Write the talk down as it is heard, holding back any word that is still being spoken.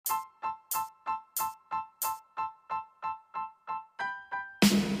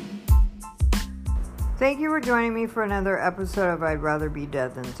Thank you for joining me for another episode of I'd Rather Be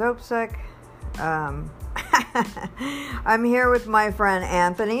Dead Than Soap Sick. I'm here with my friend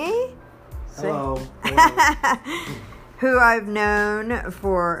Anthony. Hello. Who I've known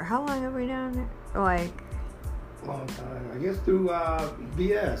for, how long have we known? Long time. I guess through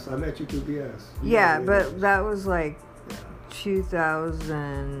BS. I met you through BS. But that was like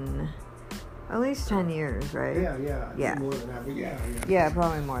 2000, at least 10 years, right? Yeah. More than that, but Yeah,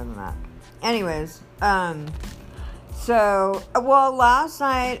 probably more than that. Anyways, last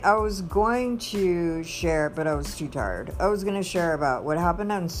night I was going to share, but I was too tired. I was going to share about what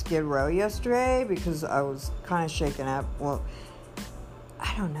happened on Skid Row yesterday because I was kind of shaken up. Well,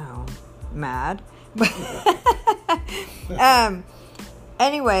 I don't know, mad.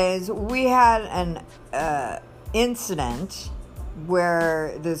 Anyways, we had an incident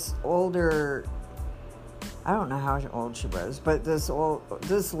where this older, I don't know how old she was, but this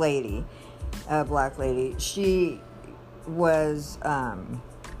lady, a black lady, she was kind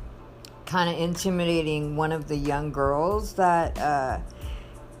of intimidating one of the young girls that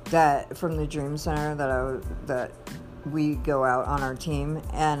from the Dream Center that we go out on our team,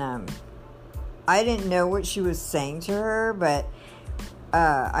 and I didn't know what she was saying to her, but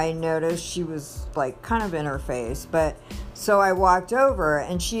I noticed she was like kind of in her face. But so I walked over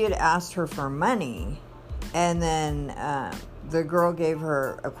and she had asked her for money, and then the girl gave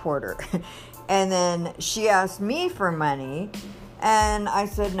her a quarter. And then she asked me for money, and I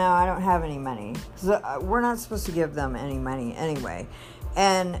said, no, I don't have any money. So we're not supposed to give them any money anyway.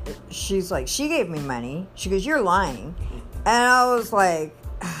 And she's like, she gave me money. She goes, you're lying. And I was like,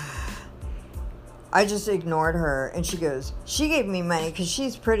 I just ignored her. And she goes, she gave me money because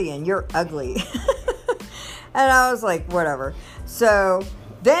she's pretty and you're ugly. And I was like, whatever. So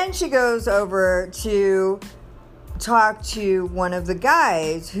then she goes over to talk to one of the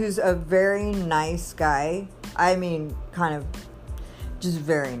guys who's a very nice guy. I mean, kind of just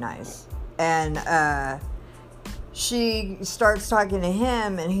very nice. And she starts talking to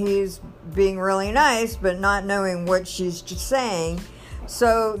him, and he's being really nice, but not knowing what she's just saying.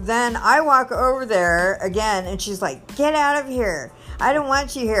 So then I walk over there again, and she's like, get out of here. I don't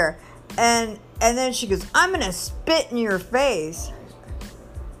want you here. And then she goes, I'm going to spit in your face.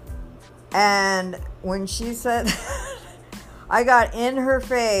 And when she said that, I got in her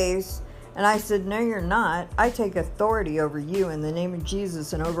face and I said, no, you're not. I take authority over you in the name of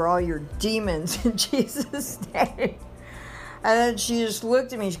Jesus and over all your demons in Jesus' name. And then she just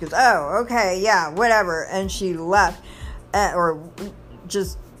looked at me. She goes, oh, okay, yeah, whatever. And she left or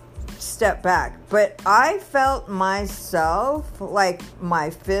just stepped back. But I felt myself like my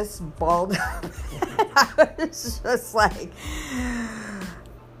fist balled up. I was just like,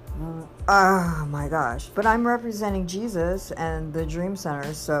 oh my gosh. But I'm representing Jesus and the Dream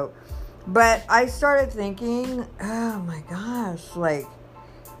Center. But I started thinking, oh my gosh,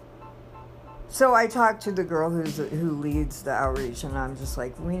 so I talked to the girl who leads the outreach, and I'm just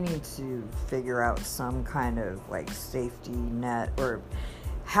like, we need to figure out some kind of like safety net or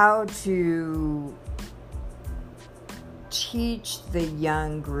how to teach the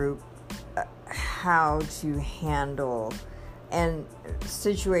young group how to handle and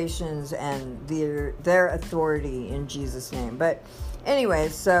situations and their authority in Jesus' name. But anyway,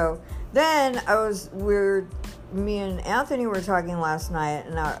 so then me and Anthony were talking last night,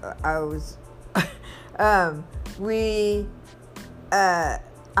 and I was, I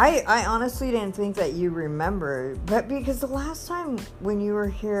honestly didn't think that you remembered, but because the last time when you were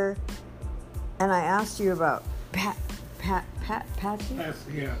here, and I asked you about Patsy?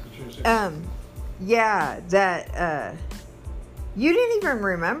 Yeah, Patricia. You didn't even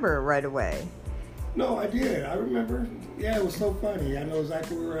remember right away. No, I did. I remember. Yeah, it was so funny. I know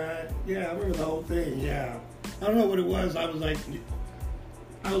exactly where we were at. Yeah, I remember the whole thing. Yeah. I don't know what it was. I was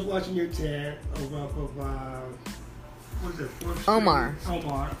watching your tent over off of, what is it? 4th Street? Omar.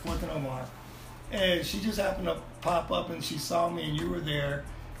 4th and Omar. And she just happened to pop up, and she saw me, and you were there.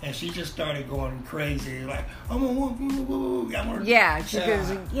 And she just started going crazy, like, she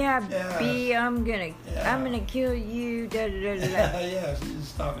goes, B, I'm gonna kill you, da da da da. Yeah, she's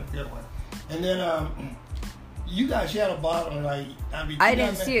just talking a good one. And then she had a bottle, and I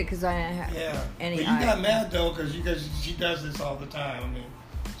didn't see it because I didn't have any. But you got mad though, because she does this all the time. I mean,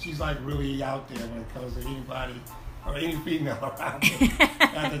 she's like really out there when it comes to anybody or any female around me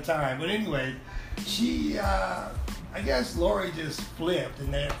at the time. But anyway, she. I guess Lori just flipped,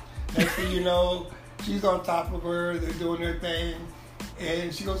 and then next thing you know, she's on top of her. They're doing their thing,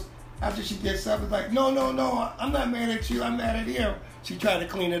 and she goes, after she gets up, it's like, no, I'm not mad at you. I'm mad at him. She tried to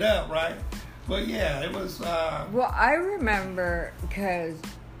clean it up, right? But yeah, it was. Well, I remember because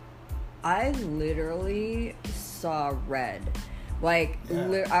I literally saw red. Like,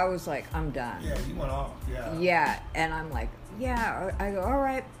 I was like, I'm done. Yeah, you went off. Yeah. Yeah, and I'm like, yeah. I go, all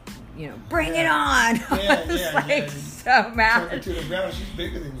right, bring it on. I was like so mad. Took her to the ground. She's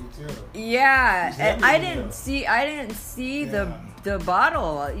bigger than you too. Yeah, and I didn't see the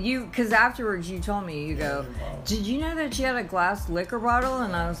bottle. Because afterwards you told me, you go, did you know that she had a glass liquor bottle?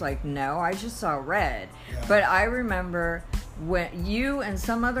 And I was like, no, I just saw red. Yeah. But I remember when you and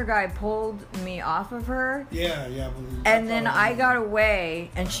some other guy pulled me off of her. Yeah. And then I got away,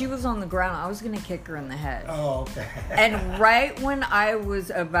 and she was on the ground. I was going to kick her in the head. Oh, okay. And right when I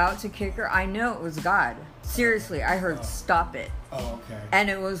was about to kick her, I know it was God. Seriously, I heard, stop it. Oh, okay. And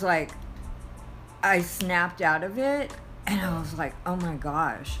it was like, I snapped out of it, and I was like, oh my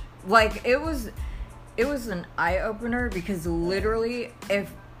gosh. Like, it was an eye-opener, because literally,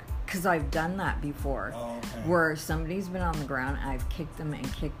 because I've done that before, where somebody's been on the ground, and I've kicked them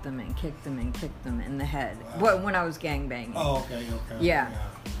and kicked them and kicked them and kicked them in the head. Wow. When I was gangbanging. Oh, okay. Yeah.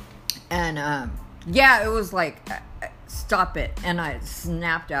 And, it was like, stop it. And I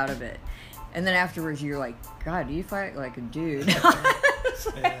snapped out of it. And then afterwards, you're like, God, you fight like a dude. Yeah,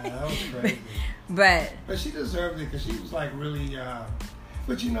 that was crazy. But she deserved it, because she was like really,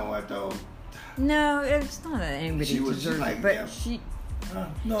 but you know what though? No, it's not that anybody deserves it, but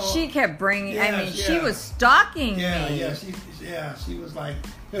she kept bringing, she was stalking me. Yeah, she was like,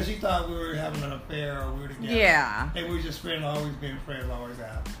 because she thought we were having an affair or we were together. Yeah. And we were just friends, always been friends, always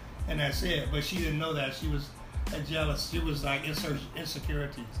have. And that's it. But she didn't know that. She was jealous. She was like, it's her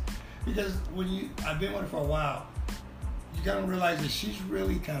insecurities. Because I've been with her for a while, you gotta realize that she's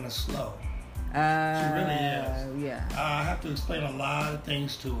really kind of slow. She really is. Yeah. I have to explain a lot of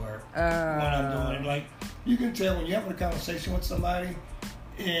things to her when I'm doing it. Like, you can tell when you're having a conversation with somebody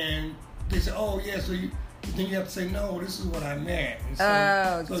and they say, oh, yeah, then you have to say, no, this is what I meant.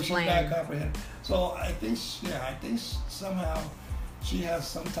 And so she's not comprehending. So I think somehow she has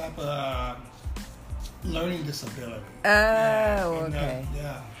some type of learning disability. Okay.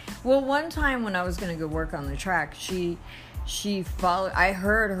 Yeah. Well, one time when I was going to go work on the track, she followed. I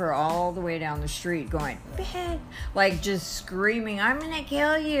heard her all the way down the street going, "Bed," like just screaming, "I'm gonna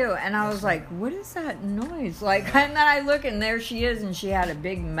kill you!" And I was like, "What is that noise?" Like, and then I look, and there she is, and she had a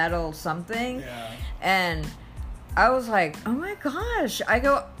big metal something, and I was like, "Oh my gosh!" I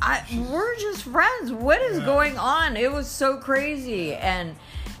go, "We're just friends. What is going on?" It was so crazy, and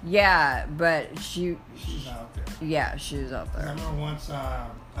but she's out there. Yeah, she was out there. I remember once,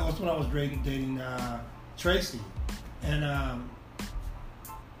 when I was dating Tracy. And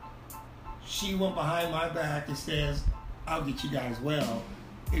she went behind my back and says, I'll get you guys well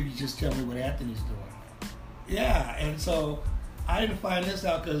if you just tell me what Anthony's doing. Yeah, and so I didn't find this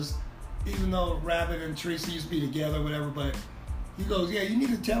out because even though Rabbit and Tracy used to be together or whatever, but he goes, yeah, you need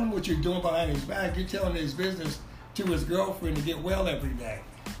to tell him what you're doing behind his back. You're telling his business to his girlfriend to get well every day.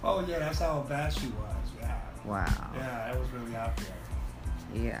 Oh, yeah, that's how bad she was. Yeah. Wow. Yeah, it was really out there.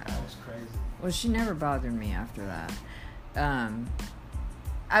 Yeah. That was crazy. Well, she never bothered me after that.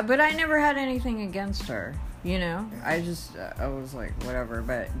 But I never had anything against her, Yeah. I was like, whatever,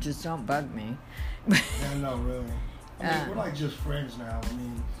 but just don't bug me. Yeah, no, really. I mean, we're like just friends now. I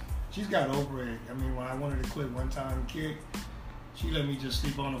mean, she's got over it. I mean, when I wanted to quit one time and kick, she let me just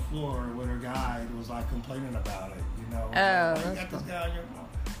sleep on the floor with her guy who was like complaining about it, Oh, you got this guy on your phone.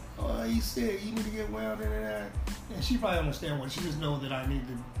 Oh, he's sick. You need to get well. And she probably understand what. She just knows that I need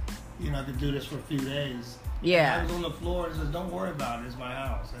to, I could do this for a few days. Yeah. And I was on the floor and says, don't worry about it. It's my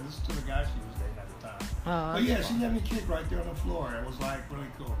house. And this is to the guy she was dating at the time. Oh, but yeah, she let me kick right there on the floor. It was like really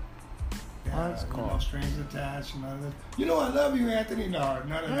cool. Yeah, that's cool. No strings attached. None of this. I love you, Anthony. No,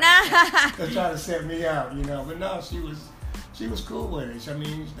 none of that. They're trying to set me out, But no, she was cool with it. I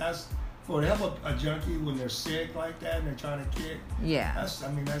mean, that's for to help a junkie when they're sick like that and they're trying to kick. Yeah. That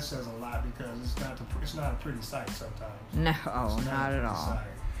says a lot because it's not a pretty sight sometimes. No, not at all.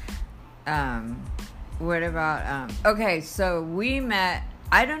 Sight. What about, okay, so we met,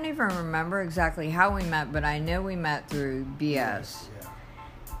 I don't even remember exactly how we met, but I know we met through BS. Yeah.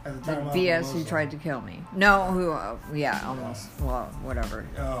 At the time, BS who tried to kill me. No, almost, well, whatever.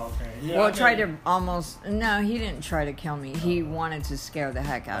 Oh, okay. Yeah, well, tried to almost, no, he didn't try to kill me. He wanted to scare the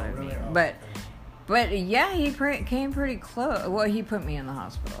heck out of me. Oh, But yeah, he came pretty close. Well, he put me in the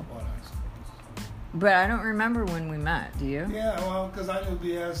hospital. But I don't remember when we met. Do you? Yeah, well, because I knew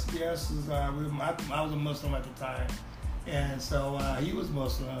BS. BS is I was a Muslim at the time, and so he was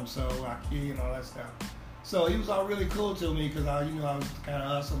Muslim, so Aki and all that stuff. So he was all really cool to me because I was kind of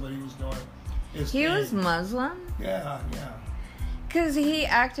hustling, but he was doing his thing. He was Muslim? Yeah. Because he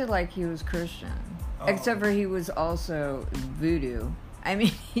acted like he was Christian, except for he was also voodoo. I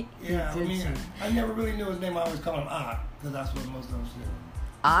mean, Yeah, I mean, I never really knew his name. I always call him Ak, because that's what most of them do.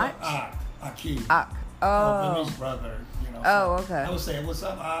 Ak? So, Ak. Aki. Ak. Oh. His brother, you know. Oh, so okay. I would say, what's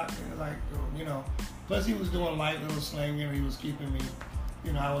up, Ak? And like, you know, plus he was doing light little slinging. He was keeping me,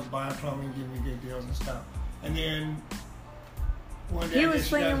 you know, I was buying from him, giving me good deals and stuff. And then one day, He was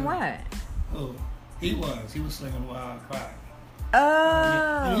slinging what? Oh, he was slinging wild crack.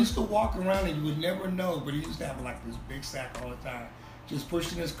 Oh. And he used to walk around and you would never know, but he used to have like this big sack all the time, just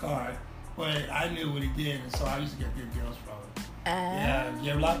pushing his cart. But I knew what he did, and so I used to get good deals from him.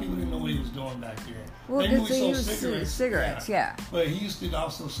 Yeah, a lot of people didn't know what he was doing back then. Well, they knew because he was sold cigarettes, yeah. But he used to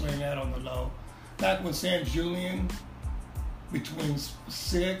also sling that on the low. Back when San Julian, between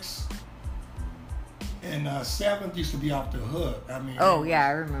 6th and 7th, used to be off the hook. I mean, Oh, yeah,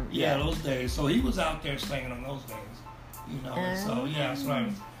 I remember. yeah, those days. So he was out there slinging on those days, you know. So yeah, so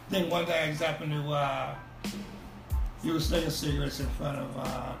then one day I just happened to he was slinging cigarettes in front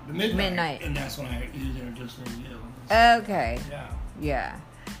of the midnight, and that's when he was introduced me to you. Okay. Yeah.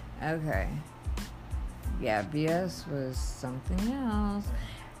 Okay. Yeah, BS was something else.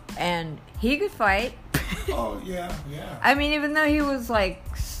 And he could fight. Oh yeah. I mean, even though he was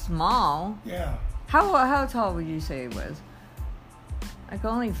like small. Yeah. How tall would you say he was? Like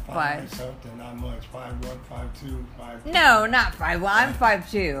only 5. Something, not much. 5'1", 5'2", 5'3". No, not 5. Well, I'm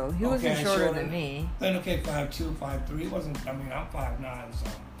 5'2". He wasn't shorter than me. Then 5'2", 5'3". He wasn't. I mean, I'm 5'9", so.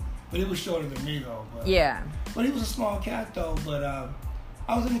 But he was shorter than me though. But, Yeah. But he was a small cat though. But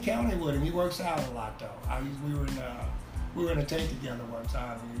I was in the county with him. He works out a lot though. We were in a tank together one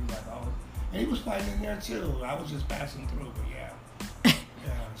time, and he was like, oh, and he was fighting in there too. I was just passing through, but yeah.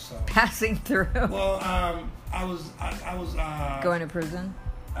 Yeah. So. Passing through. Well, I was Going to prison?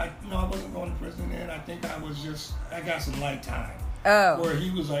 No, I wasn't going to prison then. I think I got some light time. Oh. Where he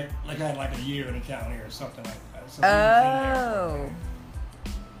was like had like a year in the county or something like that. So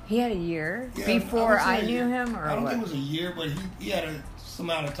he had a year Yeah, before I knew him, or I don't what? think it was a year, but he had some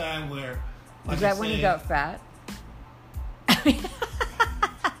amount of time where. Was that when he got fat?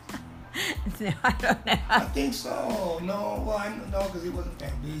 No, I don't know. I think so. No, well, no, because he wasn't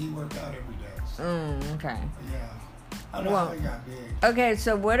that big. He worked out every day. So. Okay. Yeah. I don't know how he got big. Okay,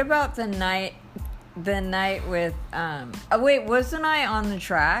 so what about the night with oh wait, was the night on the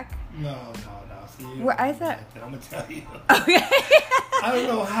track? No. See, well, I thought I'm gonna tell you. Okay. I don't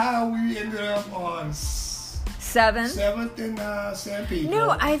know how we ended up on 7th in San Pedro.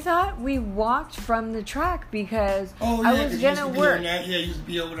 No, I thought we walked from the track because I was gonna work. Yeah, you used to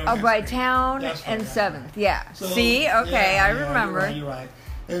be over there. By town and 7th. Yeah. So, see, okay, I remember. You're right.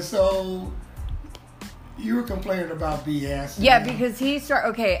 And so you were complaining about BS. Yeah, because he started.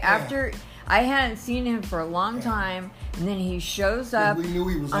 Okay, after I hadn't seen him for a long time, and then he shows up. We knew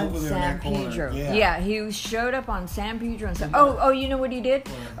he was on over there San in that corner. Pedro. Yeah, he showed up on San Pedro and said, "Oh, you know what he did?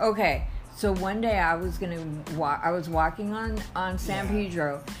 Okay." So one day I was walking on San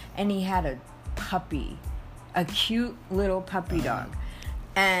Pedro, and he had a puppy, a cute little puppy dog,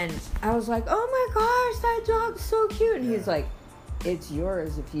 and I was like, "Oh my gosh, that dog's so cute!" And he's like, "It's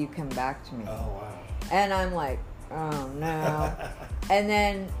yours if you come back to me." Oh wow! And I'm like, "Oh no!" and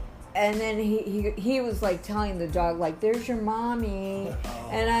then he was like telling the dog like, "There's your mommy,"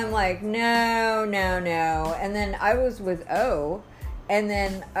 and I'm like, "No." And then I was with O, and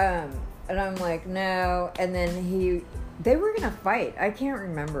then and I'm like, no. And then they were going to fight. I can't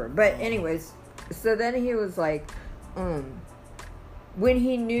remember. But anyways, so then he was like, when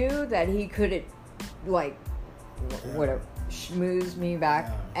he knew that he couldn't, like, schmooze me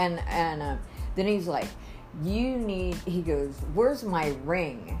back. And then he's like, he goes, where's my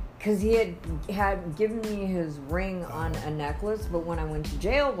ring? Because he had given me his ring on a necklace. But when I went to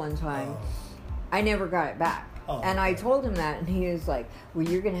jail one time, I never got it back. And I told him that, and he was like, well,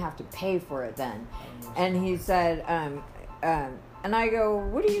 you're going to have to pay for it then. And he said, and I go,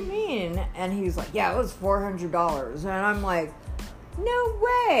 what do you mean? And he's like, yeah, it was $400. And I'm like, no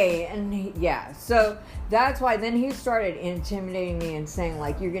way. And so that's why then he started intimidating me and saying,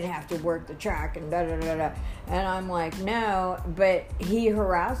 like, you're going to have to work the track and da-da-da-da. And I'm like, no. But he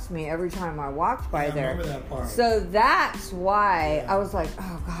harassed me every time I walked by there. I remember that part. So that's why I was like,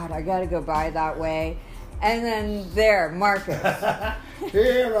 oh, God, I got to go by that way. And then Marcus.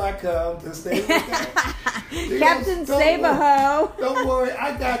 Here I come to stay with you. Captain Sabaho. Don't worry,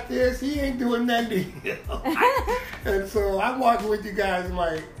 I got this. He ain't doing nothing to you. And so I'm walking with you guys and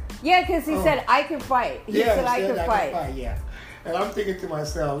like... Yeah, because he said I could fight. He said I could fight. Yeah. And I'm thinking to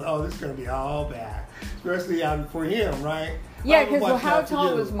myself, oh, this is going to be all bad. Especially for him, right? Yeah, because how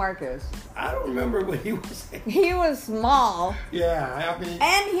tall was Marcus? I don't remember what he was. He was small. Yeah, I mean.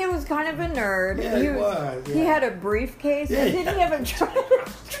 And he was kind of a nerd. Yeah, he was. Yeah. He had a briefcase. Yeah, and didn't he have a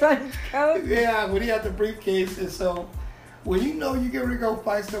trench coat? Yeah, when he had the briefcase, and so when you know you're going to go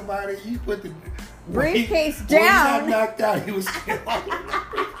fight somebody, you put the briefcase down. When he got knocked out, he was still on the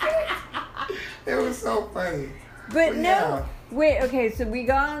briefcase. It was so funny. But no, yeah. Wait, okay, so we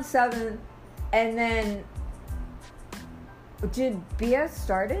got on 7, and did BS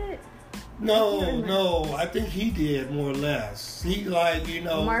start it? No, I think he did more or less. He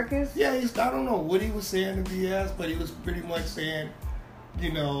Marcus? Yeah, I don't know what he was saying to BS, but he was pretty much saying, I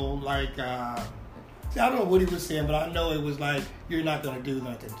don't know what he was saying, but I know it was like, you're not going to do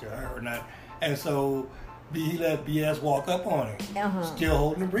nothing to her or not. And so he let BS walk up on him, still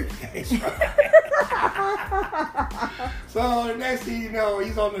holding the briefcase, right? So the next thing you know,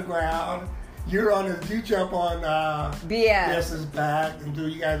 he's on the ground. You jump on BS's back, and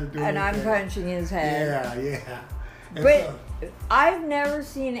you guys are doing. And I'm punching his head. Yeah. But I've never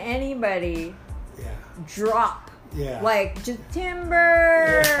seen anybody drop. Yeah. Like, just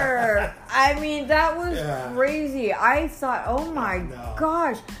timber. Yeah. I mean, that was crazy. I thought, oh my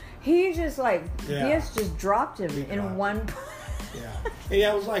gosh. He just BS just dropped him in one. Yeah.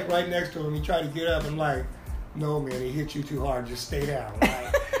 I was like right next to him. He tried to get up. I'm like, no, man, he hit you too hard. Just stay down.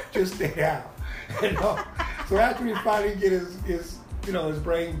 Right? Just stay down. So after he finally get his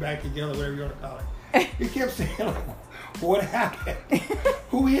brain back together, whatever you want to call it, he kept saying, what happened?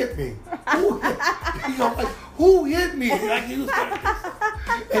 Who hit me? Who hit me? Like he was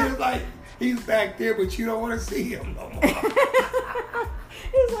and it's like, he's back there, but you don't want to see him no more.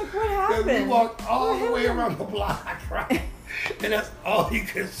 He's like, what happened? We walked all the way around the block, right? And that's all he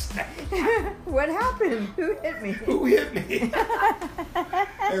could say. What happened? Who hit me? Who hit me?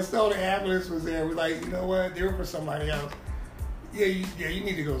 And so the ambulance was there. We're like, you know what? They were for somebody else. Yeah, you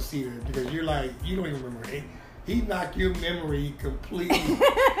need to go see them because you're like, you don't even remember it. He knocked your memory completely.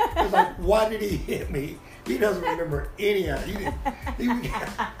 It's like, why did he hit me? He doesn't remember any of it.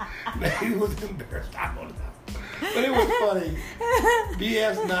 He was embarrassed. I don't know. But it was funny.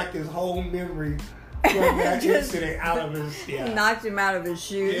 BS knocked his whole memory from that incident out of his. Knocked him out of his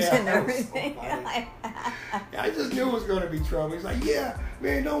shoes and everything. So I just knew it was going to be trouble. He's like, yeah,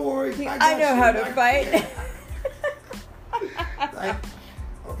 man, don't worry. I know how to fight. Like,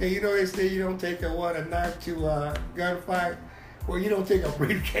 okay, they say you don't take a knife to a gunfight. Well, you don't take a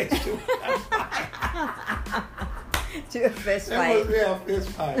briefcase to a gunfight. To a fist fight. A fist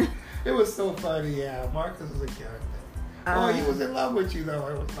fight. It was so funny, yeah. Marcus is a character. He was in love with you, though.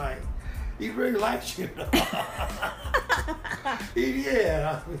 It was like, he really likes you.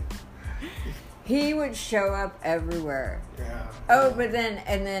 He would show up everywhere. Yeah. But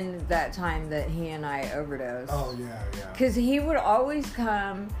then that time that he and I overdosed. Oh, yeah. Because he would always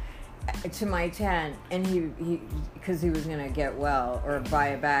come to my tent, and because he was going to get well or buy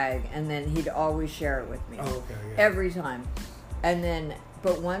a bag, and then he'd always share it with me. Oh, okay, yeah. Every time. And then,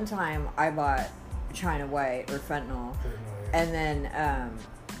 but one time I bought China White or fentanyl, and then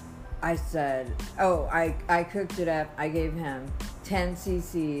I said, I cooked it up. I gave him 10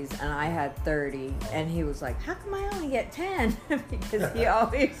 cc's and I had 30, and he was like, how come I only get 10? Because he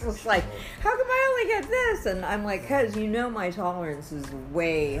always was like, how come I only get this? And I'm like, because my tolerance is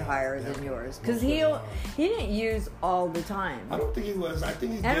way higher than yours. Because he didn't use all the time. I don't think he was. I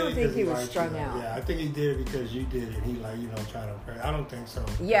think he did. I don't think he was strung out. Yeah, I think he did it because you did it. He trying to. I don't think so.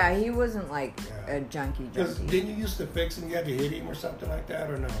 Yeah, he wasn't like a junkie. Because didn't you used to fix him? You had to hit him or something like that,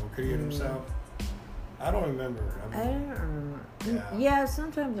 or no? Could he hit himself? I don't remember. I don't remember. Yeah,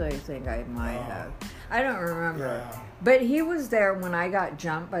 sometimes I think I might have. I don't remember. Yeah. But he was there when I got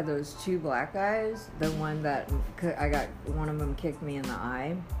jumped by those two black guys. The one that one of them kicked me in the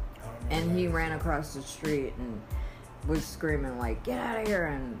eye. And he ran across the street and was screaming like, get out of here,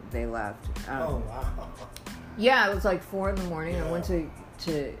 and they left. Oh, wow. Yeah, it was like 4 a.m. I went to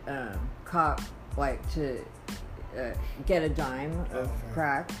cop, to get a dime of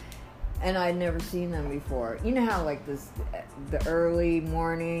crack. And I'd never seen them before. You know how the early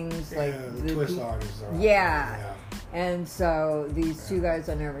mornings, the twist artists. Yeah. And so these two guys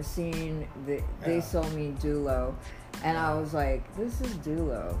I'd never seen, they sold me Dulo, and I was like, this is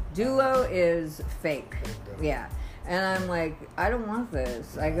Dulo. Dulo is fake. Yeah. And I'm like, I don't want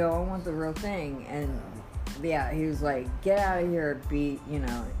this. I go, I want the real thing. And he was like, get out of here, beat,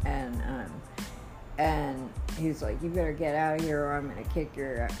 and he's like, you better get out of here or I'm going to kick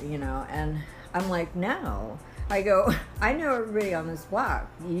your, and I'm like, no. I go, I know everybody on this block.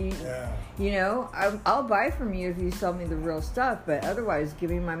 You know, I'll buy from you if you sell me the real stuff, but otherwise, give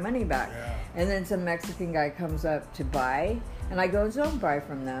me my money back. Yeah. And then some Mexican guy comes up to buy, and I go, don't buy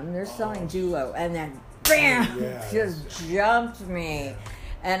from them. They're selling Dulo. And then, bam, just jumped me. Yeah.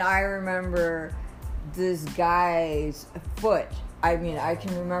 And I remember this guy's foot. I mean, I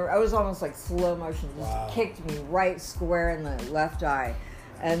can remember, I was almost like slow motion, just kicked me right square in the left eye.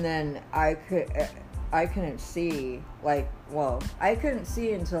 And then I couldn't see, I couldn't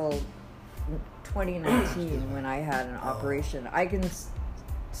see until 2019 when I had an operation. I can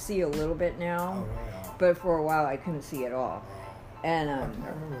see a little bit now, but for a while I couldn't see at all. And I can't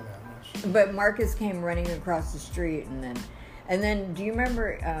remember that much. but Marcus came running across the street, and then do you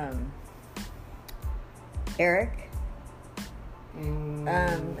remember Eric?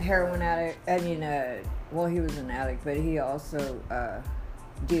 Heroin addict. I mean, he was an addict, but he also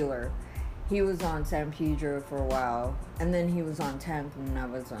dealer. He was on San Pedro for a while, and then he was on 10th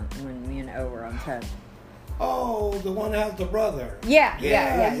when me and O were on 10th. Oh, the one that has the brother. Yeah.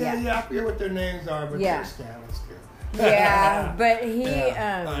 I forget what their names are, but they're Stanley's good. Yeah, but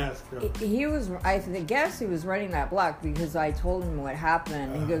he was, I guess he was running that block because I told him what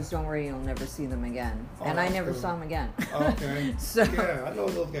happened. He goes, don't worry, you'll never see them again. And I never saw him again. Okay. So, yeah, I know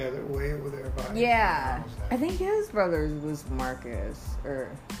those guys. They're way over there. Yeah. I think his brother was Marcus,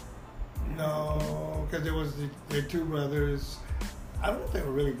 or... No, because there was the two brothers. I don't know if they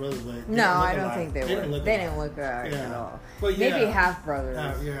were really brothers. Like, no, I don't think they were. They didn't look alike at all. But maybe half brothers.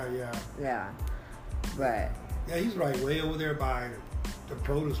 Yeah. But yeah, he's right way over there by the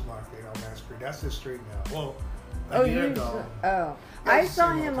produce market on that street. That's his street now. Well, a year ago. I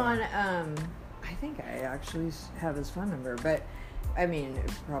saw him on. I think I actually have his phone number, but I mean,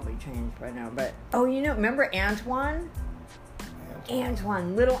 it's probably changed by now. But remember Antoine?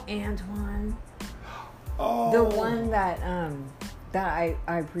 Little Antoine. Oh. The one that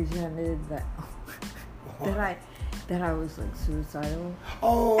I pretended that I was like suicidal.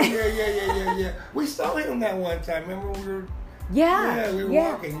 Oh yeah. We saw him that one time. Remember we were. Yeah, we were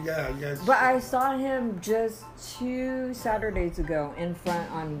walking. Yeah. But I saw him just 2 Saturdays ago in front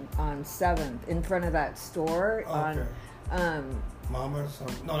on 7th, in front of that store on Mama's?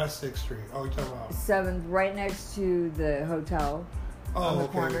 No, that's 6th Street. Oh, you're talking about 7th, right next to the hotel. On the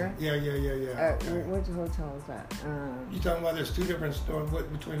corner. Yeah. Okay. What hotel is that? You talking about there's 2 different stores. What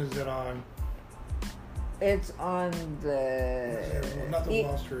between is it on? It's on the... Not the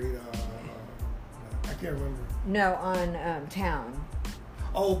Wall Street. I can't remember. No, on Town.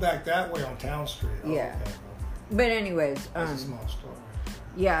 Oh, back that way on Town Street. Oh, yeah. Okay. But anyways... That's a small store.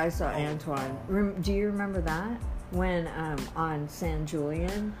 Yeah, I saw Antoine. Do you remember that? When on San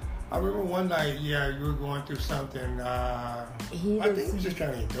Julian... I remember one night, you were going through something. I think you were just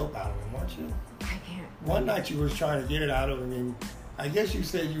trying to get dope out of him, weren't you? I can't. One night you was trying to get it out of him, and I guess you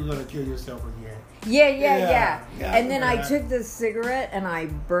said you were going to kill yourself again. Yeah. And then I took this cigarette and I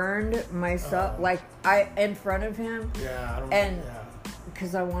burned myself, in front of him. Yeah, I don't remember.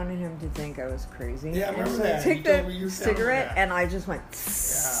 Because I wanted him to think I was crazy. Yeah, I remember that. I took the cigarette and I just went,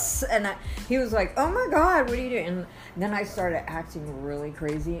 and he was like, oh my God, what are you doing? And then I started acting really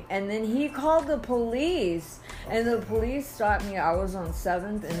crazy. And then he called the police. And the police stopped me. I was on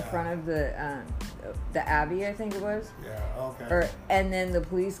 7th in front of the Abbey, I think it was. Yeah, okay. And then the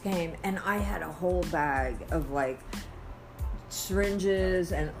police came and I had a whole bag of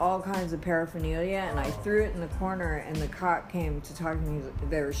syringes and all kinds of paraphernalia, and I threw it in the corner, and the cop came to talk to me.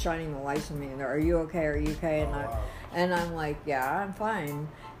 They were shining the lights on me, and they're, are you okay? And I'm like, yeah, I'm fine.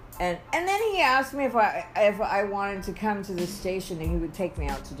 And then he asked me if I wanted to come to the station and he would take me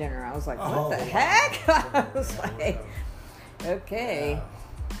out to dinner. I was like, what the heck? I was like, okay. Yeah.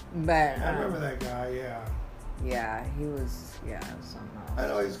 But I remember that guy, yeah, he was, something else. I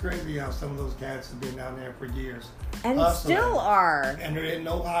know it's crazy how some of those cats have been down there for years. And still are. And they're in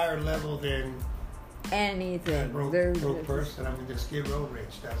no higher level than anything. Broke person. I mean, the Skid Row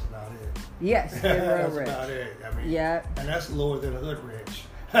rich, that's about it. Yes, Skid Row rich. That's about it. I mean, and that's lower than hood rich.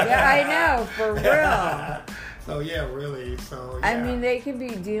 Yeah, I know, for real. So, yeah, really. So, I mean, they could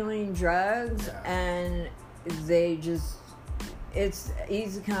be dealing drugs and they just, it's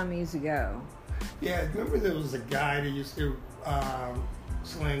easy come, easy go. Yeah, remember there was a guy that used to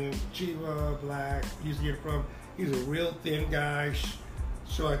sling Chiva Black, used to get from, he was a real thin guy,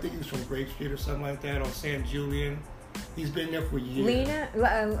 so I think he was from Grape Street or something like that, on San Julian. He's been there for years. Luda?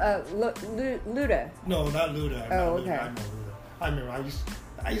 No, not Luda. Oh, okay. I know Luda. I remember,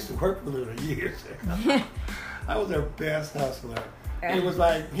 I used to work for Luda years ago. I was their best hustler. It was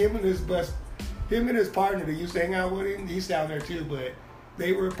like him and his partner that used to hang out with him, he's down there too, but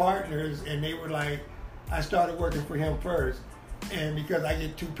they were partners, and they were like I started working for him first, and because I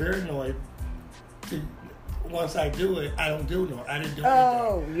get too paranoid, once I do it, I didn't do anything.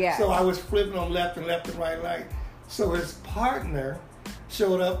 Oh, yeah. So I was flipping them left and right. So his partner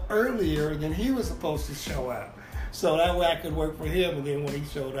showed up earlier than he was supposed to show up. So that way I could work for him, and then when he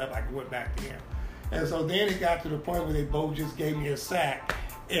showed up, I could work back to him. And so then it got to the point where they both just gave me a sack,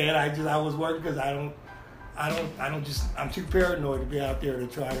 and I was working because I'm too paranoid to be out there to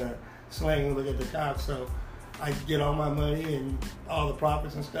try to slang and look at the cops. So I get all my money and all the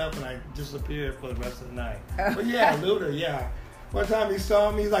profits and stuff, and I disappeared for the rest of the night. But yeah, Luda, yeah. One time he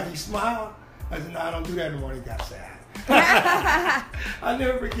saw me, he smiled. I said, no, I don't do that anymore. He got sad. I'll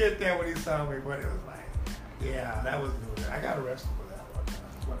never forget that when he saw me, but it was like, yeah, that was Luda. I got arrested for that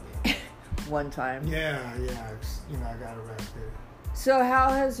one time. One time? Yeah, I got arrested. So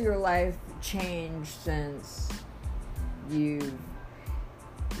how has your life changed since you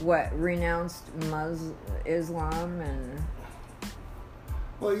renounced Islam and?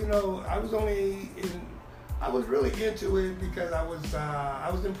 Well, I was really into it because I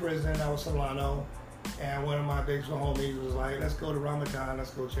was in prison. I was Solano, and one of my big homies was like, "Let's go to Ramadan.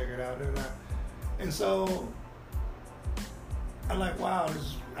 Let's go check it out." And so I'm like, "Wow,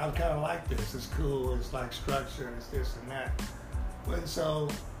 I kind of like this. It's cool. It's like structure. It's this and that." And so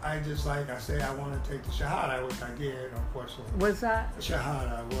I said, I want to take the Shahada, which I did, unfortunately. What's that?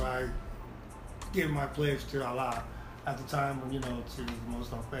 Shahada, where I give my pledge to Allah at the time when, to the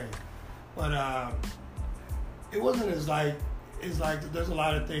Muslim faith. But it wasn't it's like there's a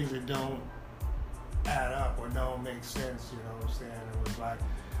lot of things that don't add up or don't make sense, you know what I'm saying? It was like,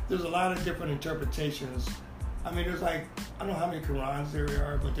 there's a lot of different interpretations. I mean, there's I don't know how many Qurans there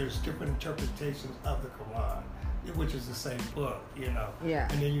are, but there's different interpretations of the Quran, which is the same book, Yeah.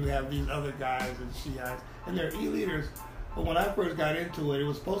 And then you have these other guys and Shiites, and they're e-leaders. But when I first got into it, it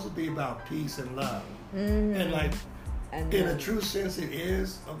was supposed to be about peace and love. Mm-hmm. And in a true sense it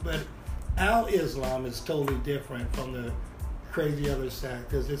is, but Al-Islam is totally different from the crazy other side,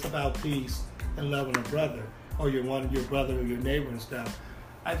 because it's about peace and loving a brother, or your brother or your neighbor and stuff.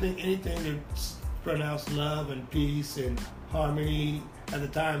 I think anything that's pronounced love and peace and harmony at the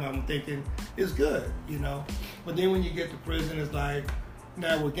time, I'm thinking, is good, But then when you get to prison, it's like,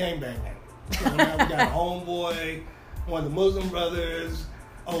 now we're gangbanging. So now we got a homeboy, one of the Muslim brothers.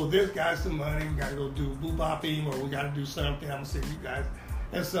 Oh, this guy's some money. We got to go do boo-bopping, or we got to do something. I'm going to send you guys.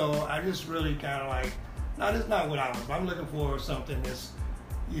 And so I just really kind of no, that's not what I was. I'm looking for something that's,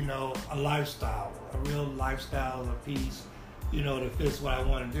 a lifestyle, a real lifestyle of peace, that fits what I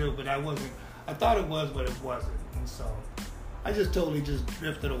want to do. But I thought it was, but it wasn't. And so I just totally just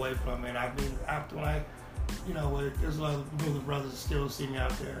drifted away from it. I mean, after when there's a lot of Muslim brothers still see me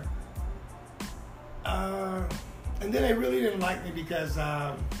out there. And then they really didn't like me because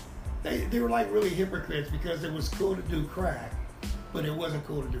they were really hypocrites, because it was cool to do crack, but it wasn't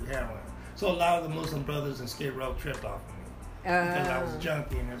cool to do heroin. So a lot of the Muslim brothers in Skid Row tripped off of me because I was a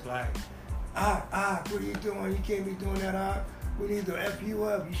junkie, and it's like, what are you doing? You can't be doing that, We need to F you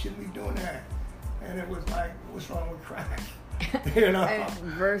up. You shouldn't be doing that. And it was like, what's wrong with crack?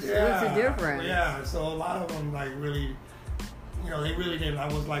 What's the difference? Yeah, so a lot of them really, they really didn't. I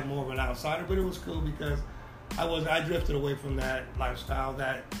was more of an outsider, but it was cool because I drifted away from that lifestyle,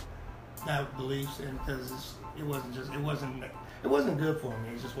 that beliefs, and because it wasn't good for me.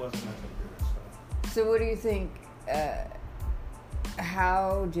 It just wasn't nothing good. So what do you think?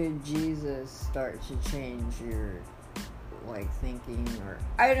 How did Jesus start to change your thinking, or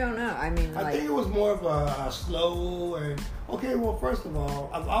I don't know. I mean, I think it was more of a slow and okay. Well, first of all,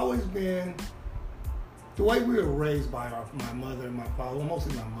 I've always been the way we were raised by my mother and my father. Well,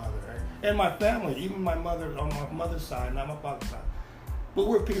 mostly my mother, right? And my family, even my mother on my mother's side, not my father's side. But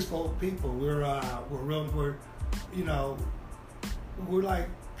we're peaceful people. We're like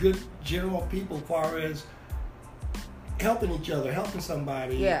good general people as far as helping each other, helping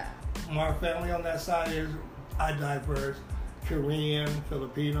somebody. Yeah. My family on that side is diverse. Korean,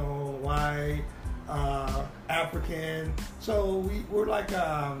 Filipino, white, African. So we're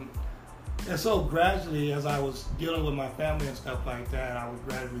and so gradually, as I was dealing with my family and stuff like that, I would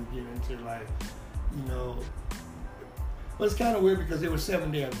gradually get into but it's kind of weird because they were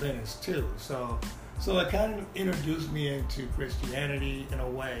Seventh-day Adventists too. So it kind of introduced me into Christianity in a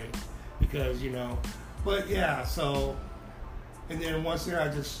way, because but yeah. So and then once there,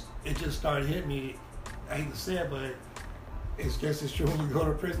 it just started hitting me. I hate to say it, but it's just as true when you go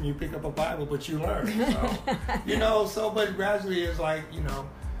to prison, you pick up a Bible, but you learn. So, but gradually it's I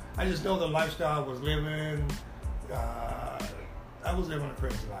just know the lifestyle I was living. I was living a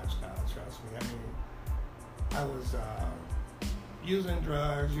crazy lifestyle, trust me. I mean, I was using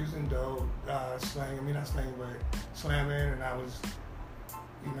drugs, using dope, slang. I mean, not slang, but slamming. And I was,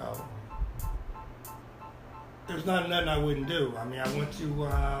 you know, there's not nothing I wouldn't do. I mean, I went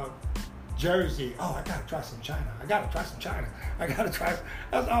to Jersey. Oh, I gotta try some China. I gotta try some China. I gotta try.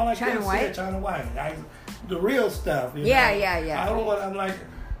 That's all I China can white? say. China white. The real stuff. You Yeah, know? yeah. I don't want. I'm like,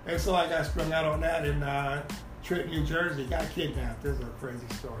 and so I got strung out on that in Trenton, New Jersey. Got kidnapped. This is a crazy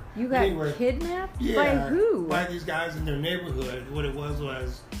story. You got kidnapped? Yeah. By who? By these guys in their neighborhood. What it was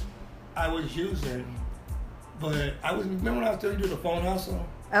I was using, but remember when I was telling you to do the phone hustle?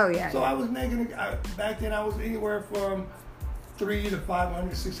 Oh, yeah. So I was making, back then I was anywhere from $300 to $500,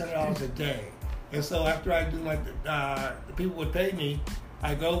 $600 a day. And so after I do the people would pay me,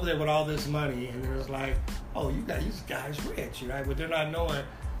 I go over there with all this money, and it was like, oh, you got these guys rich, right? But they're not knowing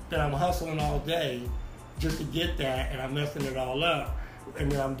that I'm hustling all day just to get that, and I'm messing it all up, and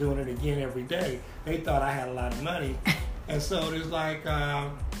then I'm doing it again every day. They thought I had a lot of money, and so it was like,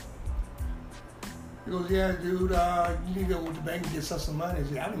 he goes, yeah, dude, you need to go to the bank and get some money.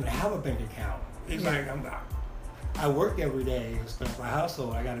 I don't even have a bank account. It's like, I work every day and stuff. I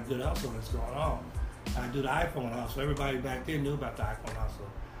hustle. I got a good hustle that's going on. I do the iPhone hustle. Everybody back then knew about the iPhone hustle.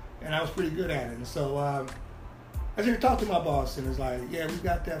 And I was pretty good at it. And so I just talked to my boss, and it's like, yeah, we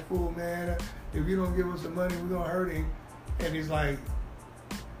got that fool, man. If you don't give us the money, we're going to hurt him. And he's like,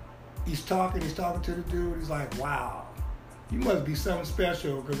 he's talking to the dude. He's like, wow, you must be something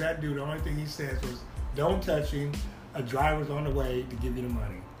special, because that dude, the only thing he says was, don't touch him. A driver's on the way to give you the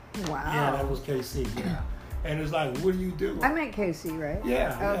money. Wow. Yeah, that was KC, yeah. And it's like, what do you do? I meant KC, right?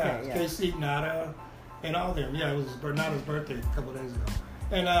 Yeah, okay, yeah. KC, Nada, and all them. Yeah, it was Nada's birthday a couple of days ago.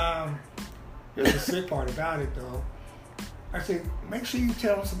 And here's the sick part about it, though. I said, make sure you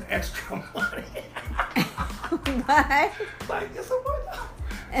tell them some extra money. What? Like, it's a what?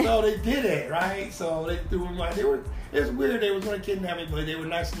 So they did it, right? So they threw them like, it's weird. They was going to kidnap me, but they were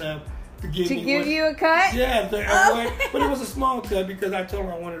nice enough to give you a cut? Yeah, but it was a small cut, because I told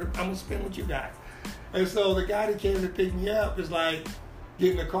them I'm going to spend what you got. And so the guy that came to pick me up is like,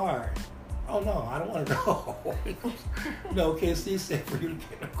 get in the car. Oh, no, I don't want to go. No, KC said for you to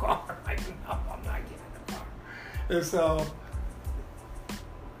get in the car. I'm like, no, I'm not getting in the car. And so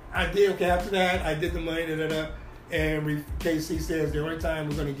I did, okay, after that, I did the money, and KC says, the only time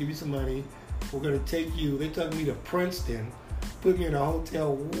we're going to give you some money, we're going to take you, they took me to Princeton, put me in a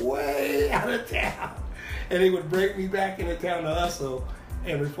hotel way out of town, and they would break me back into town to hustle,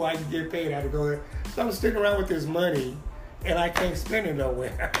 and before I could get paid, I had to go there. So I'm sticking around with this money, and I can't spend it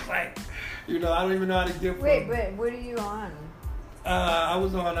nowhere. Like, I don't even know how to get from. Wait, but what are you on? I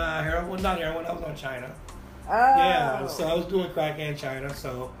was on heroin, not heroin, I was on China. Oh. Yeah, so I was doing crack and China,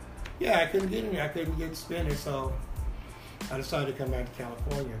 so yeah, I couldn't get any, I couldn't get spending, so I decided to come back to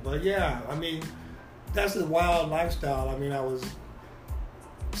California. But yeah, I mean, that's a wild lifestyle. I mean, I was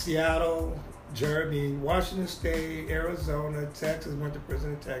Seattle, Jersey, Washington State, Arizona, Texas, went to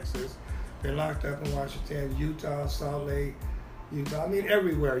prison in Texas, been locked up in Washington, Utah, Salt Lake, Utah. I mean,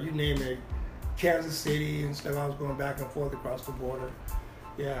 everywhere, you name it. Kansas City and stuff. I was going back and forth across the border.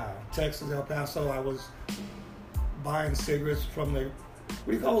 Yeah, Texas, El Paso. I was buying cigarettes from the, what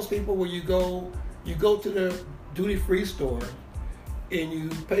do you call those people where you go to the duty-free store and you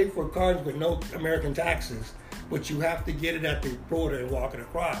pay for cards with no American taxes, but you have to get it at the border and walk it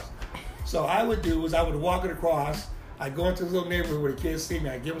across. So I would walk it across. I'd go into this little neighborhood where the kids see me.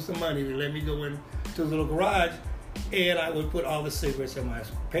 I'd give them some money. They let me go into the little garage, and I would put all the cigarettes in my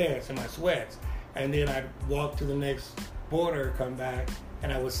pants and my sweats. And then I'd walk to the next border, come back,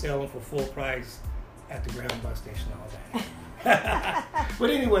 and I would sell them for full price at the Greyhound bus station, all that. But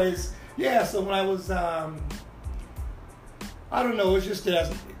anyways, yeah, so when I was, I don't know, it's just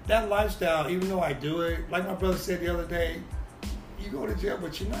that lifestyle, even though I do it, like my brother said the other day, you go to jail,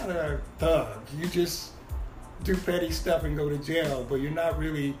 but you're not a thug. You just do petty stuff and go to jail, but you're not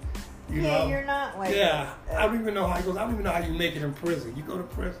really, you know. You're not like yeah, I don't even know how it goes. I don't even know how you make it in prison. You go to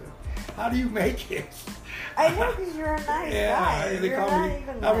prison. How do you make it? I know, because you're a nice guy. They call me,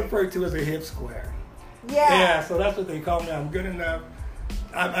 I'm referred to as a hip square. Yeah. Yeah, so that's what they call me. I'm good enough.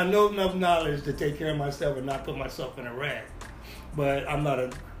 I know enough knowledge to take care of myself and not put myself in a wreck. But I'm not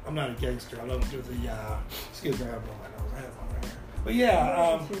a gangster. I don't do the, excuse me, I have one of my nose. I have one right here. But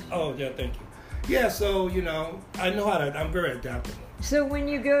yeah, oh yeah, thank you. Yeah, so, I know how to, I'm very adaptable. So when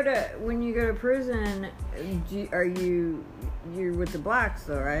you go to prison, you're with the blacks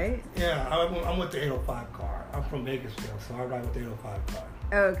though, right? Yeah, I'm with the 805 car. I'm from Bakersfield, so I ride with the 805 car.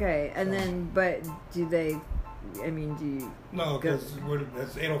 Okay, and then, but do you... No, because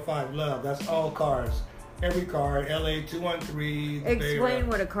that's 805 Love. That's all cars. Every car, LA 213. Explain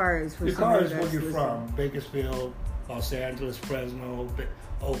what a car is for the car is where you're from. Bakersfield, Los Angeles, Fresno,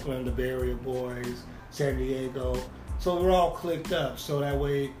 Oakland, the Bay Area boys, San Diego. So we're all clicked up, so that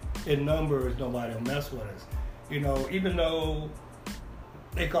way in numbers nobody will mess with us. You know, even though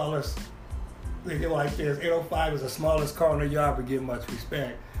they call us, they go like this, 805 is the smallest car in the yard, but give much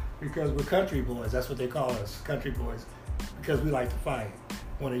respect because we're country boys. That's what they call us, country boys, because we like to fight.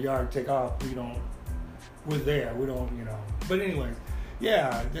 When the yard take off, we're there. We don't, you know. But anyways,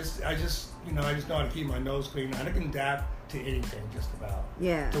 yeah, I just know how to keep my nose clean. I can adapt to anything, just about.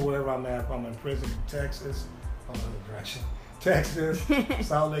 Yeah. To wherever I'm at. If I'm in prison in Texas, another direction. Texas,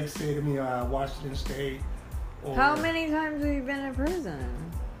 Salt Lake City, Washington State. Or, how many times have you been in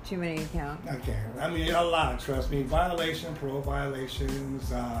prison? Too many to count. I can't. I mean, a lot, trust me. Parole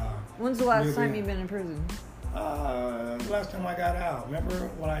violations. When's the last time you've been in prison? The last time I got out. Remember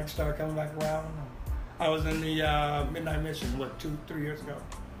when I started coming back around? I was in the Midnight Mission, 2-3 years ago?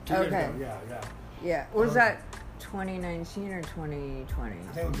 2 years ago, yeah. Yeah. Was that 2019 or 2020?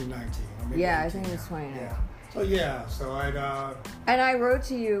 I think it would be 19. Or maybe yeah, 18, I think it was 2019. Yeah. So I'd... and I wrote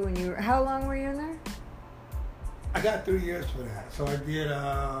to you when you... How long were you in there? I got 3 years for that. So I did...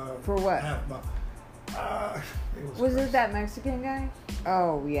 for what? Was it that Mexican guy?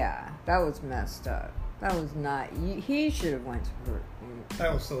 Oh, yeah. That was messed up. That was not... He should have went to prison.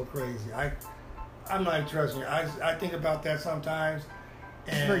 That was so crazy. I'm not trusting you. I think about that sometimes.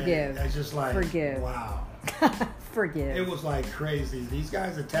 And forgive. It's just like... Forgive. Wow. Forgive. It was like crazy. These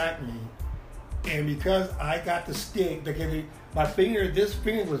guys attacked me. And because I got the stick... This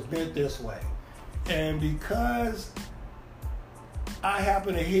finger was bent this way. And because I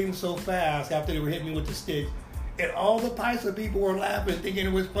happened to hit him so fast after they were hitting me with the stick, and all the Paisa people were laughing, thinking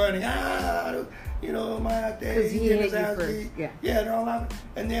it was funny. My because he hit you first. Yeah, they're all laughing.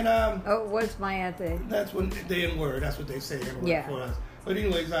 And then what's Mayate? That's when the N-word. That's what they say N-word for us. But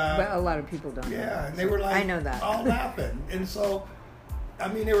anyways, but a lot of people don't. Yeah, and they were like, I know that. all laughing, and so. I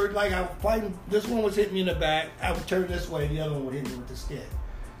mean, they were like, I was fighting. This one was hitting me in the back. I would turn this way, the other one would hit me with the stick.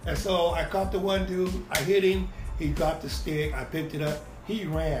 And so I caught the one dude, I hit him, he dropped the stick, I picked it up, he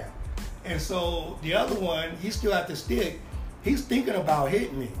ran. And so the other one, he still had the stick, he's thinking about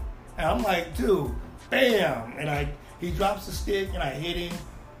hitting me. And I'm like, dude, bam! And he drops the stick and I hit him,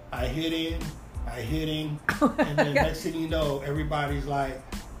 and then next thing you know, everybody's like,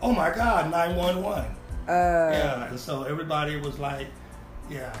 oh my God, 911. Yeah, and so everybody was like,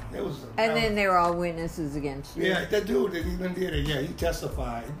 yeah, it was. And then they were all witnesses against you. Yeah, that dude that even did it, he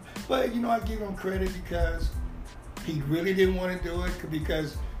testified. But, I give him credit because he really didn't want to do it.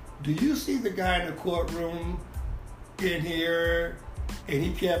 Because do you see the guy in the courtroom in here, and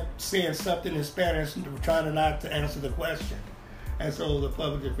he kept saying something in Spanish, trying not to answer the question. And so the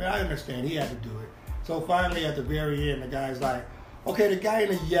public defender, I understand, he had to do it. So finally at the very end, the guy's like, okay, the guy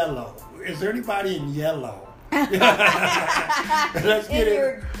in the yellow, is there anybody in yellow? Let's get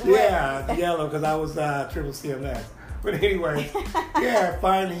it. Yeah, yellow, because I was triple CMS. But anyway, yeah,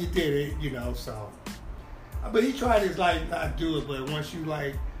 finally he did it, so. But he tried to, not do it, but once you,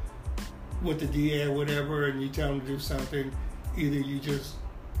 with the DA or whatever, and you tell him to do something, either you just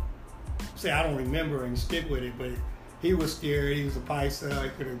say, I don't remember, and stick with it, but he was scared. He was a Paisa. He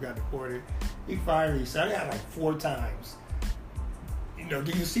could have got deported. He finally said, I got 4 times.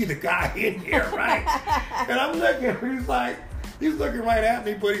 Do you see the guy in here, right? And I'm looking, he's looking right at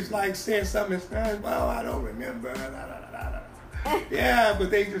me, but he's saying something in Spanish. Well, I don't remember. Yeah,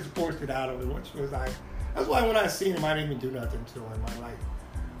 but they just forced it out of him, which was that's why when I seen him, I didn't even do nothing to him.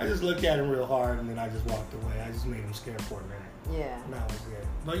 I just looked at him real hard, and then I just walked away. I just made him scared for a minute. Yeah. And that was it.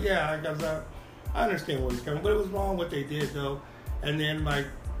 But yeah, I understand where he's coming, but it was wrong what they did, though. And then, I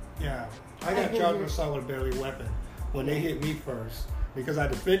got charged with assault with a deadly weapon when they hit me first. Because I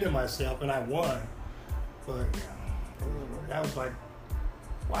defended myself and I won. But yeah, that was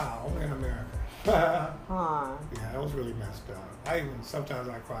wow, only in America. Yeah, that was really messed up. Sometimes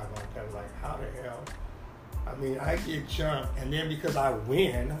I cry like that. How the hell? I mean, I get jumped, and then because I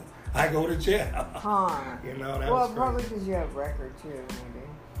win, I go to jail. That was probably because you have record too, maybe.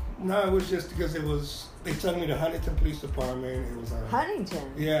 No, it was just because they took me to Huntington Police Department. It was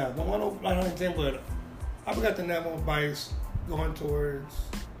Huntington? Yeah, the one over Huntington, but I forgot the name of my going towards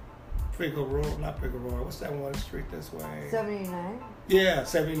Figueroa, not Figueroa. What's that one street this way? 79? Yeah,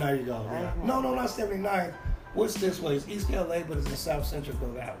 79 you go. Yeah. Okay. No, not 79. What's this way? It's East LA, but it's in South Central,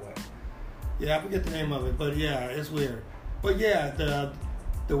 go that way. Yeah, I forget the name of it, but yeah, it's weird. But yeah,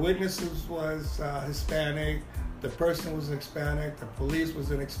 the witnesses was Hispanic, the person was Hispanic, the police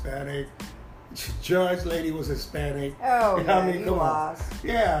was an Hispanic, judge lady was Hispanic. Oh, you lost.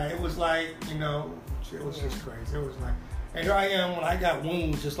 Yeah, it was it was just crazy. It was and here I am when I got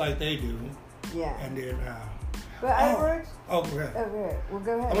wounds just like they do. Yeah. And then, But I wrote. Oh, go ahead. Okay, well,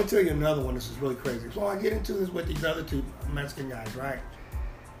 go ahead. I'm gonna tell you another one. This is really crazy. So I get into this with these other two Mexican guys, right?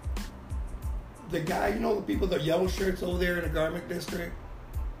 The guy, you know, the people, the yellow shirts over there in the garment district,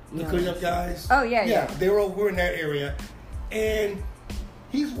 the cleanup guys. Oh yeah. They were over in that area, and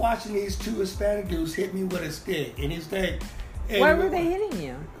he's watching these two Hispanic dudes hit me with a stick, and he's like, why were they hitting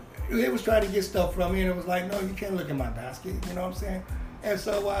you? They was trying to get stuff from me, and it was like, no, you can't look in my basket. You know what I'm saying? And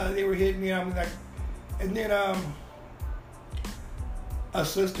so they were hitting me, and I'm like, and then a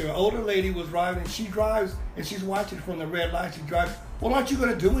sister, an older lady, was driving, and she drives, and she's watching from the red light. She drives. Well, aren't you going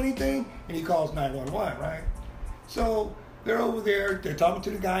to do anything? And he calls 911, right? So they're over there. They're talking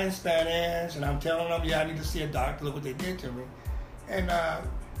to the guy in Spanish, and I'm telling them, yeah, I need to see a doctor. Look what they did to me. And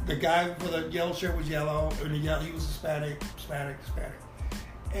the guy with the yellow shirt was yellow, and he was Hispanic.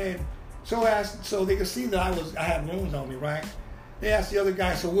 And so they could see that I had wounds on me, right? They asked the other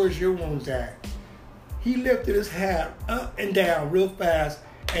guy, so where's your wounds at? He lifted his hat up and down real fast,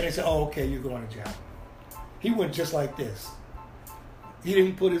 and they said, oh, okay, you're going to jail. He went just like this. He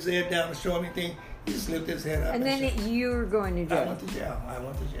didn't put his head down to show anything. He just lifted his head up. And then you were going to jail. I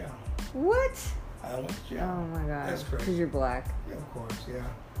went to jail. What? I went to jail. Oh my God. That's crazy. Because you're black. Yeah, of course, yeah.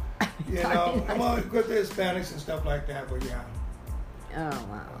 You know, I'm always good to Hispanics and stuff like that, but yeah. Oh,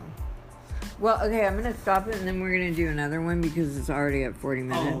 wow. Well, okay, I'm going to stop it, and then we're going to do another one because it's already at 40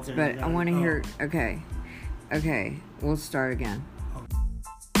 minutes. Okay, but I want to hear... Okay, we'll start again.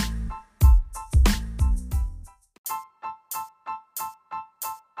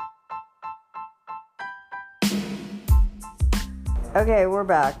 Okay, we're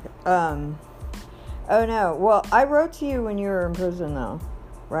back. Oh no. Well, I wrote to you when you were in prison, though,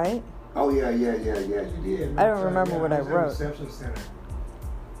 right? Oh yeah, you did. I don't remember what I wrote. Reception center.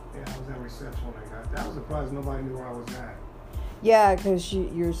 Yeah, I was at reception when I got there. I was surprised nobody knew where I was at. Yeah, because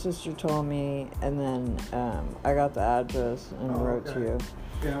your sister told me, and then I got the address and wrote to you.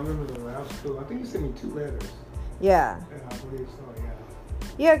 Yeah, I remember that. That was cool. I think you sent me 2 letters. Yeah. Yeah, I believe so, yeah.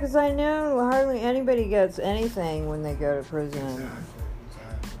 Yeah, because I know hardly anybody gets anything when they go to prison.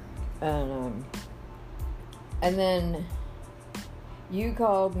 Exactly. And then you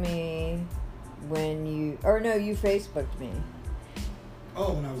called me when you Facebooked me.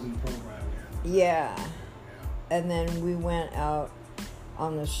 Oh, when I was in the program, yeah. And then we went out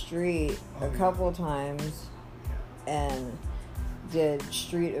on the street a couple times and did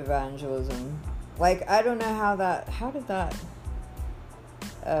street evangelism. Like, I don't know how did that...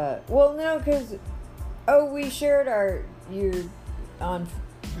 well, no, because... Oh, we shared your on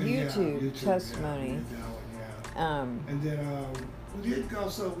YouTube testimony. Yeah. And then we did go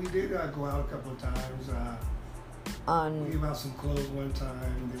out a couple of times. We gave out some clothes one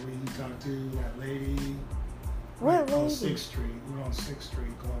time. Then we talked to that lady. What lady? On 6th Street. We were on 6th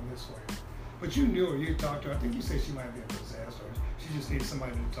Street going this way. But you knew her. You talked to her. I think you said she might be possessed, or she just needed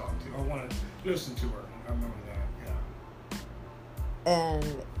somebody to talk to or want to listen to her. I remember that, yeah. And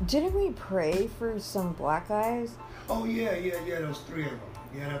didn't we pray for some black guys? Oh, yeah. There was 3 of them.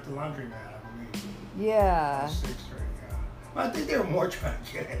 Yeah, at the laundromat, I believe. Yeah. 6th Street, yeah. But I think they were more trying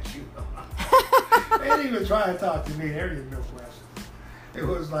to get at you. They didn't even try to talk to me. There was no question. It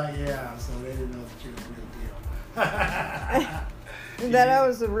was like, yeah, so they didn't know that you were the real deal. That I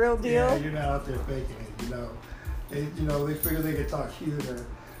was the real deal? Yeah, you're not out there faking it, you know. They figured they could talk you to,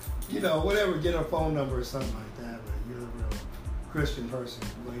 whatever, get a phone number or something like that, but you're the real Christian person,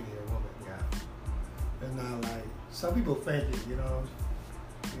 lady or woman, yeah. They're not like, some people fake it,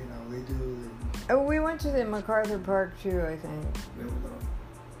 they do. Oh, we went to the MacArthur Park too, I think.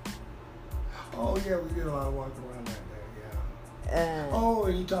 Oh, yeah, we did a lot of walking around that day, yeah.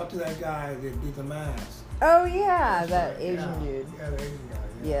 And you talked to that guy that did the mask. Oh, yeah, That's that right. Asian dude. Yeah, the Asian guy,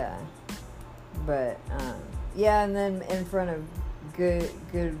 yeah. But, and then in front of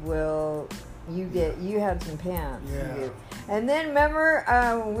Goodwill, you had some pants. Yeah. And then remember,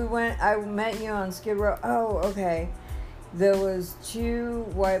 I met you on Skid Row. Oh, okay. There was 2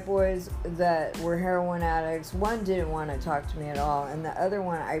 white boys that were heroin addicts. One didn't want to talk to me at all, and the other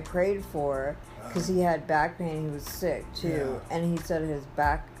one I prayed for because he had back pain. He was sick too, and he said his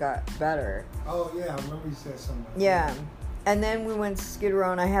back got better. Oh yeah, I remember you said something. Yeah, and then we went to Skid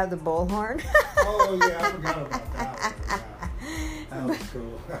Row, and I had the bullhorn. Oh yeah, I forgot about that. That was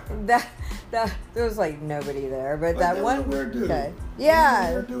cool. There was like nobody there, but that one was a weird dude. Okay.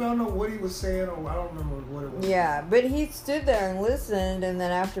 Yeah. Weird dude. I don't know what he was saying, or I don't remember what it was. Yeah, but he stood there and listened, and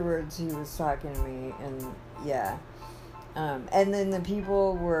then afterwards he was talking to me, and yeah. And then the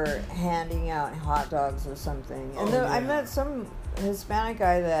people were handing out hot dogs or something. And I met some Hispanic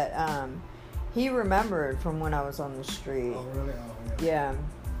guy that he remembered from when I was on the street. Oh, really? Oh, yeah.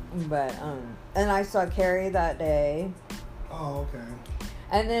 But and I saw Carrie that day. Oh, okay.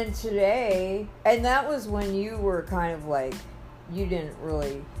 And then today, and that was when you were kind of like, you didn't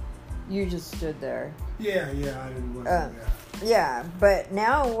really, you just stood there. Yeah, I didn't want to do that. Yeah, but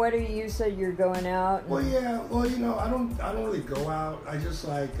now what you said you're going out? Well, yeah. Well, you know, I don't really go out. I just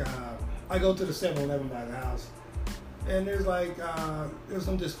like I go to the 7-Eleven by the house, and there's like there's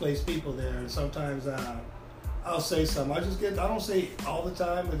some displaced people there, and sometimes I'll say something. I don't say all the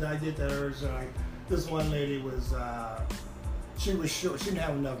time, but I get that urge. Like this one lady was she was short. She didn't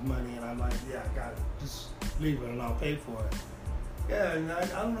have enough money, and I'm like, yeah, I got it. Just leave it, and I'll pay for it. Yeah, and I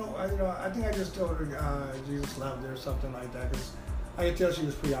don't know. I think I just told her Jesus loved her or something like that, because I could tell she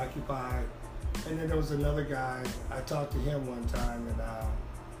was preoccupied. And then there was another guy. I talked to him one time, and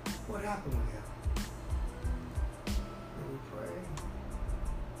what happened with him? Did we pray?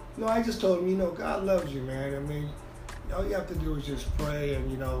 No, I just told him, you know, God loves you, man. I mean, all you have to do is just pray,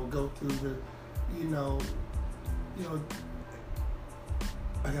 and go through the,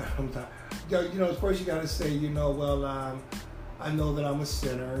 first you got to say, I know that I'm a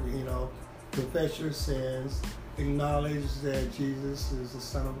sinner, confess your sins, acknowledge that Jesus is the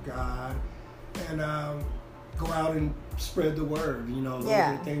Son of God, and go out and spread the word, those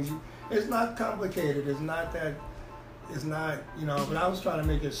are the things it's not complicated, but I was trying to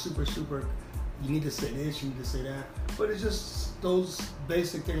make it super, super, you need to say this, you need to say that, but it's just those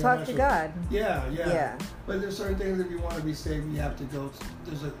basic things. Talk to God. Yeah. But there's certain things, if you want to be saved, you have to go.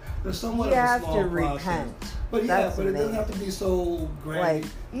 There's somewhat you of a have small to process. repent. But it doesn't have to be so grand.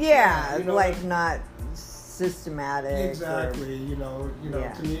 Like not systematic. Exactly.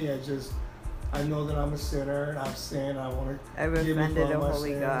 To me, I know that I'm a sinner. I've sinned. I've offended a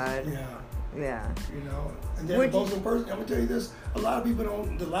holy God. Yeah. And then the most important person, I'm gonna tell you this. A lot of people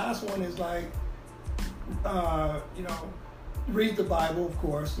don't. The last one is like, read the Bible, of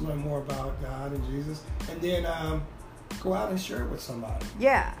course, to learn more about God and Jesus, and then go out and share it with somebody.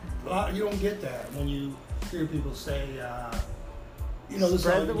 Yeah. You don't get that when you hear people say, this is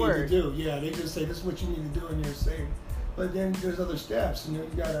what you need to do. Yeah, they just say this is what you need to do and you're saved. But then there's other steps. You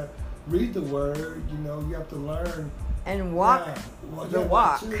gotta read the word. You have to learn and walk the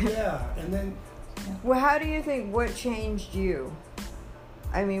walk. And then. Well, how do you think? What changed you?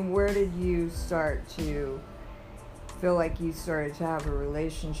 I mean, where did you start to feel like you started to have a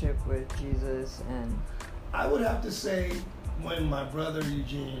relationship with Jesus? And I would have to say when my brother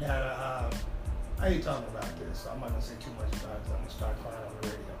Eugene had I hate talking about this, so I'm not going to say too much about it. I'm going to start crying on the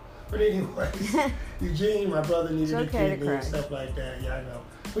radio. But anyways, Eugene, my brother, needed a kidney and stuff like that. Yeah, I know.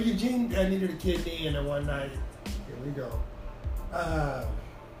 But Eugene needed a kidney, and then one night, here we go.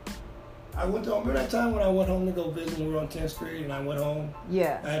 I went home. Remember that time when I went home to go visit? We were on 10th Street, and I went home.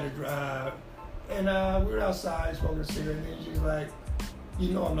 Yeah. I had to drive. And we were outside smoking a cigarette, and then she's like,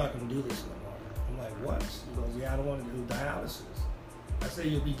 I'm not going to do this no more. I'm like, what? She goes, yeah, I don't want to do dialysis. I say,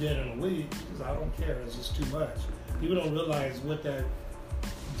 you'll be dead in a week. Because I don't care. It's just too much. People don't realize what that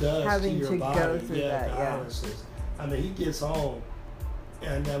does to your body. Go through dialysis. Yeah. I mean, he gets home,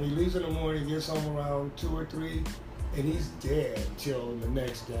 and he leaves in the morning, gets home around 2 or 3, and he's dead till the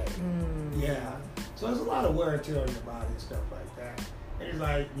next day. Yeah. So there's a lot of wear and tear on your body and stuff like that. And he's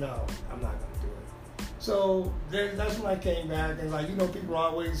like, no, I'm not going to do it. So that's when I came back, and people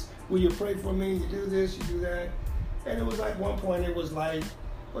always, will you pray for me? You do this, you do that. And it was like one point, it was like,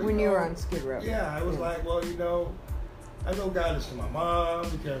 well, when you were on Skid Row. Yeah, it was like, well, I know God is for my mom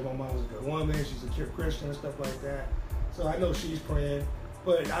because my mom was a good woman. She's a Christian and stuff like that. So I know she's praying,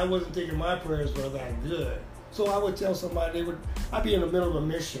 but I wasn't thinking my prayers were that good. So I would tell somebody, I'd be in the middle of a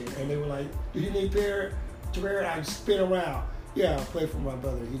mission, and they were like, do you need prayer? I'd spin around. Yeah, I'll pray for my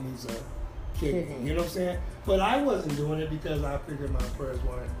brother. He needs a kidney. You know what I'm saying? But I wasn't doing it because I figured my prayers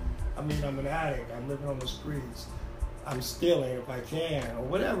weren't. I mean, I'm an addict. I'm living on the streets. I'm stealing if I can, or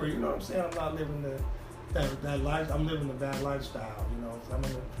whatever. You know what I'm saying? I'm not living that life. I'm living the bad lifestyle. So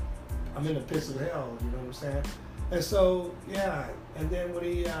I'm in the pits of hell. You know what I'm saying? And so, yeah. And then when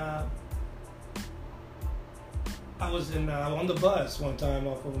I was on the bus one time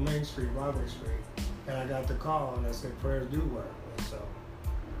off of Main Street, Broadway Street, and I got the call, and I said, prayers do work. And so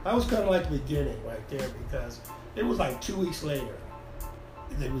that was kind of like the beginning right there, because it was like 2 weeks later.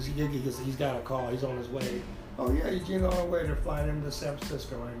 He's got a call. He's on his way. Oh, yeah, Eugene's on his way. They're flying him to San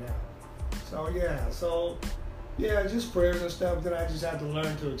Francisco right now. So, just prayers and stuff. Then I just had to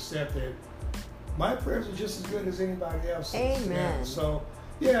learn to accept that my prayers are just as good as anybody else's. Amen. Yeah. So,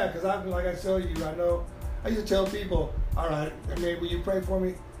 because like I tell you, I used to tell people, all right, will you pray for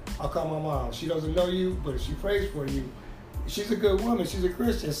me? I'll call my mom. She doesn't know you, but if she prays for you, she's a good woman. She's a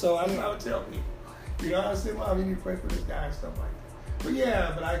Christian. So I would tell people, I say, Mom, you need to pray for this guy and stuff like that. But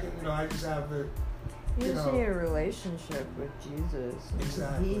yeah, but I can, I just have the. You just need a relationship with Jesus.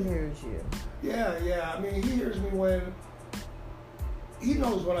 Exactly. He hears you. Yeah. I mean, he hears me when. He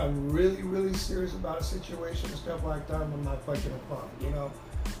knows when I'm really, really serious about a situation and stuff like that. I'm not fucking a punk,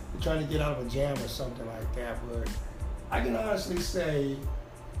 I'm trying to get out of a jam or something like that. But I can honestly say,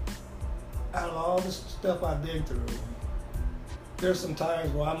 out of all the stuff I've been through, there's some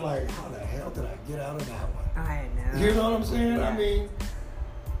times where I'm like, how the hell did I get out of that one? I know. You know what I'm saying? Yeah.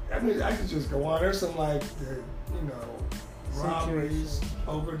 I mean, I could just go on. There's some robberies,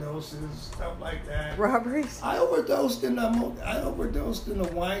 overdoses, stuff like that. Robberies? I overdosed in the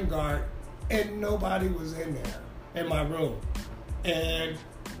wine guard, and nobody was in there in my room. And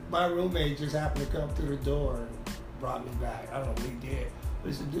my roommate just happened to come through the door and brought me back. I don't know what he did. But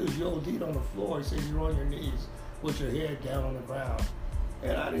he said, dude, you OD'd on the floor. He said, you're on your knees with your head down on the ground.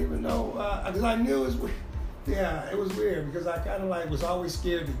 And I didn't even know, because I knew it was weird. Yeah, it was weird because I kind of was always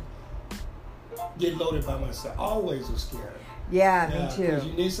scared to get loaded by myself. Always was scared. Yeah, me too. Because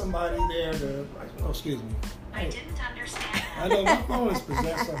you need somebody there to, excuse me. I didn't understand. I know my phone is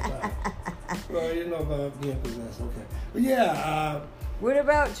possessed sometimes. Well, you know about being possessed, okay. But yeah. What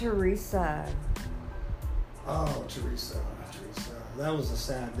about Teresa? Oh, Teresa. That was a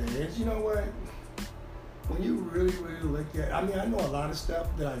sad day. And you know what? When you really, really look at, I know a lot of stuff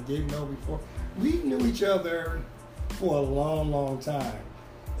that I didn't know before. We knew each other for a long, long time.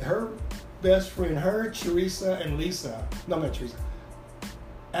 Her best friend, Teresa and Lisa. No, not Teresa.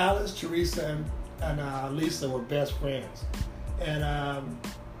 Alice, Teresa, and Lisa were best friends. And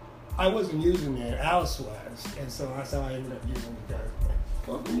I wasn't using it. Alice was. And so that's how I ended up using it.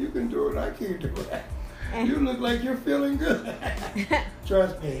 Well, you can do it, I can't do it. You look like you're feeling good.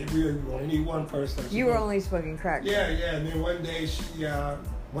 Trust me, we only need one person. You were only smoking crack. Yeah. And then one day she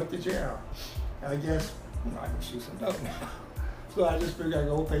went to jail. I guess I can shoot some dope now. So I just figured I'd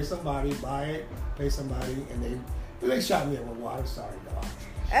go pay somebody, buy it, pay somebody, and they shot me up with water. Sorry,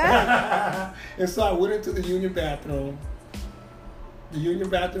 dog. And so I went into the union bathroom. The union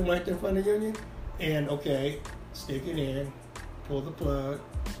bathroom right there in front of the union. And stick it in, pull the plug.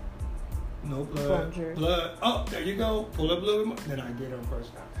 No blood. Blood. Oh, there you go. Pull up a little more. Then I did it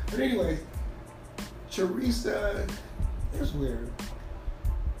first time. But anyways, Teresa, it was weird.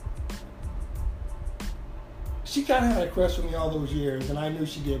 She kind of had a crush on me all those years, and I knew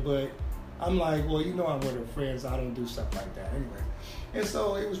she did, but I'm like, well, I'm with her friends. I don't do stuff like that anyway. And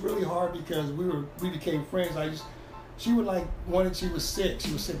so it was really hard because we became friends. She would she was sick.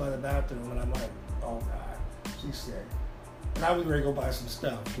 She was sick by the bathroom, and I'm like, oh God, she's sick. And I was ready to go buy some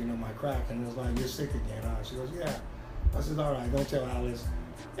stuff, my crack. And it was like, you're sick again, huh? She goes, yeah. I said, all right, don't tell Alice.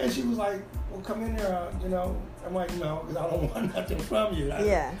 And she was like, well, come in there, I'm like, no, because I don't want nothing from you.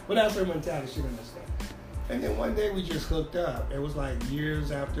 Yeah. But that's her mentality. She didn't understand. And then one day we just hooked up. It was like years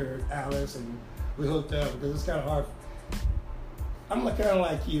after Alice, and we hooked up because it's kind of hard. I'm kind of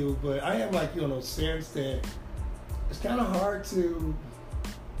like you, but I am like you in the sense that it's kind of hard to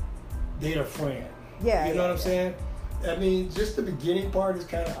date a friend. Yeah. You know what I'm saying? I mean, just the beginning part is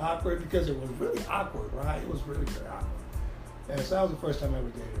kind of awkward because it was really awkward, right? It was really, really awkward. And so that was the first time I ever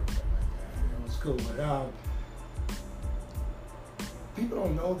dated a friend like that. It was cool. But people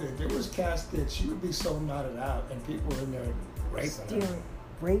don't know that there was cats that she would be so knotted out and people were in there raping her.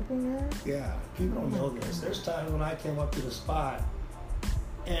 Raping her? Yeah. People don't know this. There's times when I came up to the spot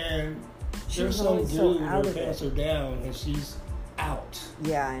and there's some dude who pants her down and she's out.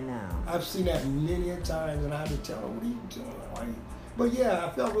 Yeah, I know. I've seen that many a times, and I had to tell her, "What are you doing?" But yeah, I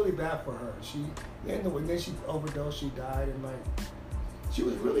felt really bad for her. Then she overdosed. She died, and she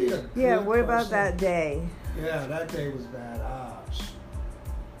was really a good Yeah. What about person. that day? Yeah, that day was bad.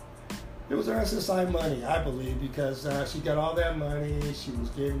 It was her SSI money, I believe, because she got all that money. She was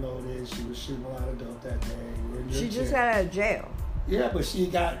getting loaded. She was shooting a lot of dope that day. She just got out of jail. Yeah, but she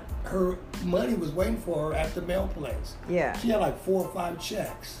got her money was waiting for her at the mail place. Yeah. She had like 4 or 5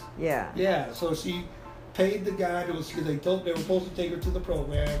 checks. Yeah. Yeah, so she paid the guy that was because they were supposed to take her to the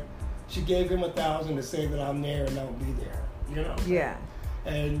program. She gave him $1,000 to say that I'm there and I'll be there. You know. Yeah.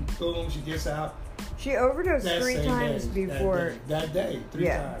 And boom, she gets out. She overdosed That 3 same times day, before. That day, 3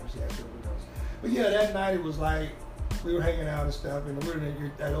 times. Yeah, she overdosed. But yeah, that night it was like we were hanging out and stuff, and we were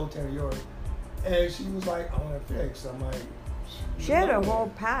in that old town of yours. And she was like, "I want to fix." I'm like, she had a whole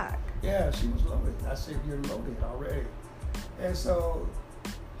pack. Yeah, she was loaded. I said, "You're loaded already." And so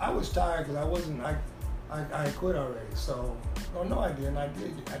I was tired because I wasn't. I quit already. So no, I didn't. I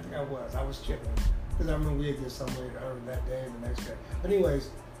did. I think I was. I was chilling because I remember we had get somewhere early that day and the next day. But anyways,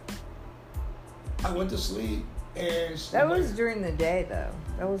 I went to sleep And That was during the day, though.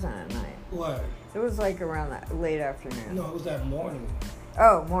 That wasn't at night. what? It was like around that late afternoon. No, it was that morning.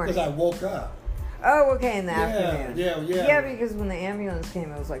 Oh, morning. Because I woke up. Oh, okay, in the afternoon. Yeah. Yeah, because when the ambulance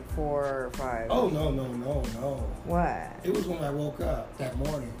came, it was like 4 or 5. Oh, no. What? It was when I woke up that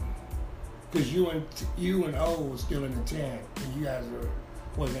morning. Because you and O was still in the tent. And you guys were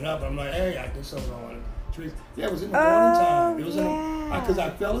waking up. I'm like, hey, I did something on trees. Yeah, it was in the morning time. It was because I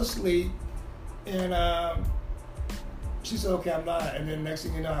fell asleep. And she said, okay, I'm not. And then next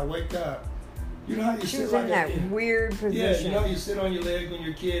thing you know, I wake up. You know how you She sit was like in that weird position. Yeah, you know you sit on your leg when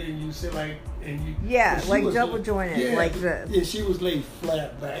you're a kid and you sit like and you. Yeah, she like was double jointed, like this. Yeah, she was laid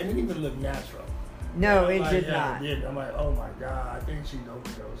flat back. It didn't even look natural. No, And it I'm like, did yeah, not. It did. I'm like, oh my God, I think she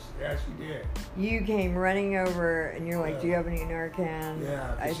overdosed. Yeah, she did. You came running over, and you're like, Yeah. "Do you have any Narcan?"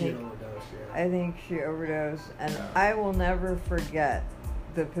 Yeah, I she think overdosed. Yeah. I think she overdosed, and Yeah. I will never forget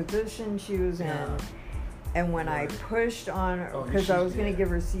the position she was in. Yeah. And when I Right. pushed on, Oh, because I she's was going to dead. give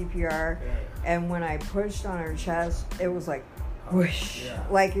her CPR, Yeah. and when I pushed on her chest, it was like, whoosh, Yeah.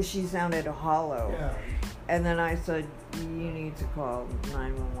 like she sounded hollow. Yeah. And then I said, "You need to call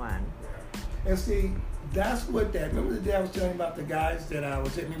 911." Yeah. And see, that's what that. Remember the day I was telling you about the guys that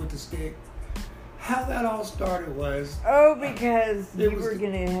was hitting me with the stick? How that all started was. Oh, because There you was were the-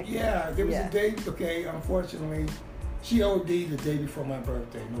 going to. Yeah, there was Yeah. a date. Okay, unfortunately, she OD'd the day before my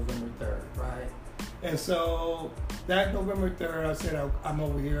birthday, November 3rd, right? And so that November 3rd, I said I'm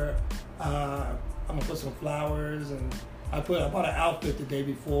over here. I'm gonna put some flowers, and I bought an outfit the day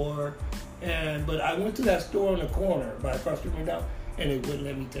before, but I went to that store in the corner by across the street now, and they wouldn't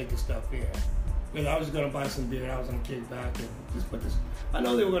let me take the stuff in. Because I was gonna buy some beer, and I was gonna kick back and just put this. I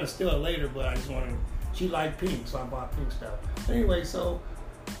know they were gonna steal it later, but I just wanted. She liked pink, so I bought pink stuff. Anyway, so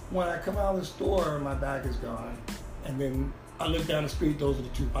when I come out of the store, my bag is gone, and then I look down the street. Those are the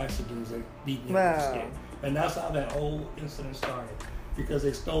two bicycles that beat me with the Wow. stick, and that's how that whole incident started. Because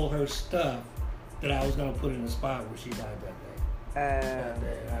they stole her stuff that I was gonna put in the spot where she died that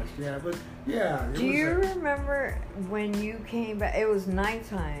day. Yeah, but yeah. It Do was you a- remember when you came back? It was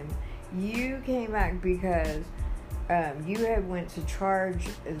nighttime. You came back because you had went to charge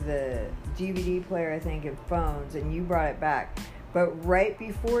the DVD player, I think, and phones, and you brought it back. But right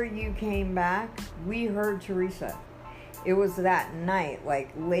before you came back, we heard Teresa. It was that night,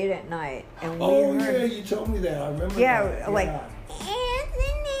 like late at night, and we Oh heard. yeah, you told me that. I remember. Yeah, that. like, Yeah.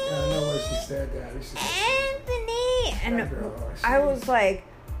 Anthony. Yeah, I know what she said that. She said, Anthony, and That girl, I was like,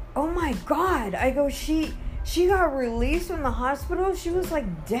 "Oh my God!" I go, "She got released from the hospital. She was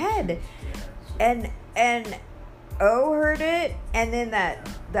like dead," and O heard it, and then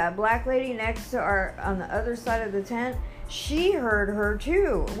that black lady next to our on the other side of the tent, she heard her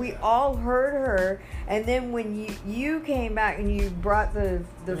too. We all heard her, and then when you came back and you brought the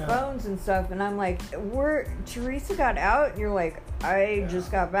Yeah. phones and stuff, and I'm like, Teresa got out, and you're like, I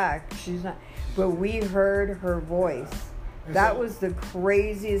just got back. She's not, but we heard her voice. And That so- was the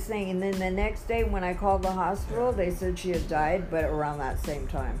craziest thing. And then the next day when I called the hospital, they said she had died, but around that same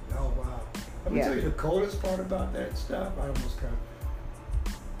time. Oh wow. Let me Yeah. tell you the coldest part about that stuff. I almost got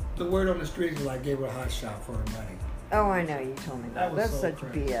the word on the streets was I gave her a hot shot for her money. Oh, I know, you told me that. That was That's so such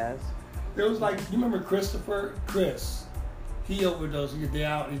crazy. BS. There was like, you remember Chris? He overdosed. He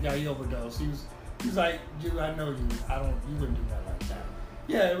overdosed. He was like, dude, I know you. You wouldn't do that like that.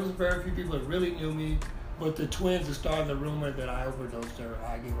 Yeah, it was very few people that really knew me, but the twins that started the rumor that I overdosed her,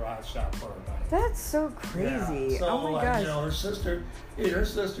 I gave her a hot shot for her money. That's so crazy. Yeah. So, Oh my gosh. you know, her sister,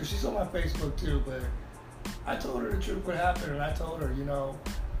 she's on my Facebook too, but I told her the truth what happened, and I told her, you know,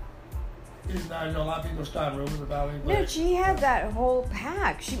 it's not, a lot of people starting rumors about me, but No, she had that whole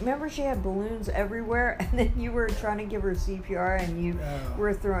pack. Remember she had balloons everywhere, and then you were trying to give her CPR, and you Yeah.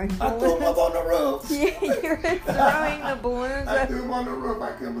 were throwing I threw them up balloons. on the roof. Yeah, you were throwing the balloons. I up. threw them on the roof.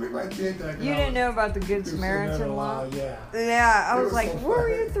 I couldn't believe I did that. You didn't know about the Good Samaritan law? Yeah. Yeah, I It was was like, so what were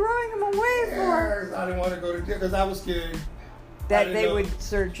funny. you throwing them away for? Yes, I didn't want to go to jail because I was scared. I That didn't they know- would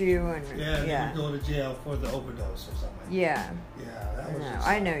search you and Yeah, yeah. they would go to jail for the overdose or something. Yeah. Yeah, that was No, just.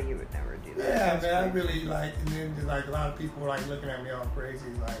 I know you would never do that. Yeah, That's man, I great. really like, and then like a lot of people were like looking at me all crazy,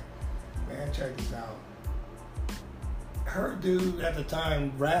 like, man, check this out. Her dude at the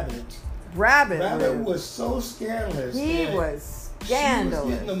time, Rabbit Rabbit was so scandalous. he that was She was scandalous.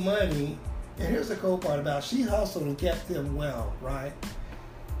 getting the money, and here's the cool part about it. She hustled and kept him well, right?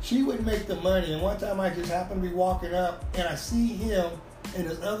 She would make the money, and one time I just happened to be walking up, and I see him and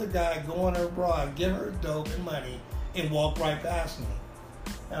this other guy go on her broad, get her dope and money, and walk right past me.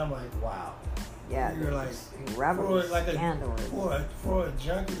 And I'm like, wow. Yeah, You're like, Rabbit for was like scandalous. for a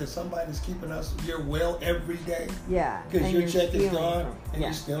junkie that somebody's keeping us your well every day Yeah, because and your you're check is stealing gone from- and yeah.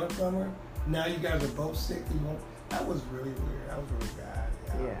 you're stealing from her. now you guys are both sick. And you won't. That was really weird. That was really bad.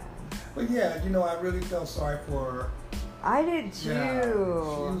 Yeah. But yeah, you know, I really felt sorry for her. I did too. Yeah, she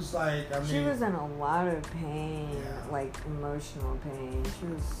was like, I mean, she was in a lot of pain, Yeah. like emotional pain. She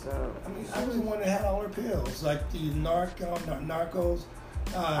was so. I mean, I was the one that had all her pills, like the Narcos,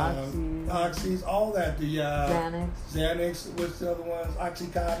 Oxys, all that. The Xanax, what's the other ones?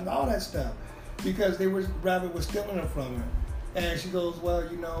 Oxycontin, all that stuff, because Rabbit was stealing them from her. And she goes, well,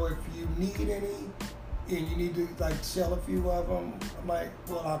 you know, if you need any, and you need to like sell a few of them, I'm like,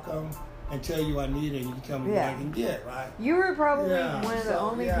 well, I'll come and tell you I need it, and you can tell me what I can get, right? You were probably Yeah, one of the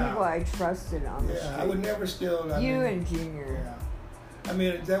only people I trusted on the street. I would never steal. You and Junior. Yeah. I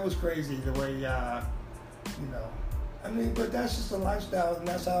mean, that was crazy the way, you know. I mean, but that's just a lifestyle, and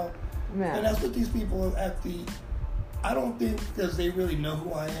that's how, and that's what these people at the, I don't think because they really know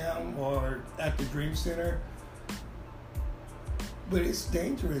who I am or at the Dream Center, but it's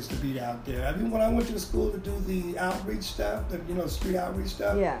dangerous to be out there. I mean, when I went to the school to do the outreach stuff, the street outreach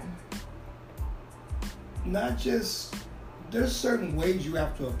stuff, not just, there's certain ways you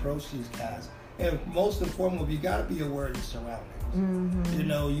have to approach these guys. And most important, you got to be aware of your surroundings. Mm-hmm. You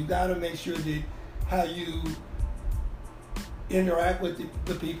know, you got to make sure that how you interact with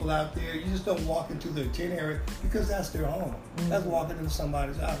the people out there. You just don't walk into their tent area because that's their home. Mm-hmm. That's walking into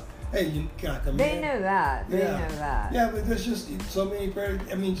somebody's house. Hey, can I come in? They know that. They know that. Yeah, but there's just so many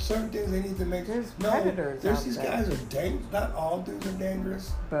predators. I mean, certain things they need to make. There's predators there's out these there. guys are dangerous. Not all dudes are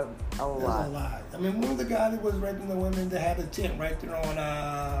dangerous. But a lot. There's a lot. I mean, one of the guys that was raping the women that had a tent right there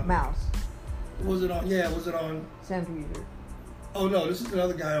on... Mouse. Was it on... Yeah, was it on... San Peter. Oh, no, this is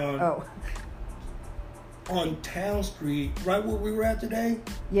another guy on... Oh. On Town Street, right where we were at today?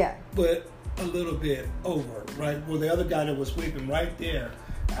 Yeah. But a little bit over, right? Where the other guy that was sweeping right there.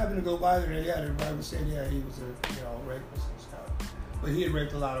 I happened to go by there and everybody was saying, yeah, he was a rapist and stuff. But he had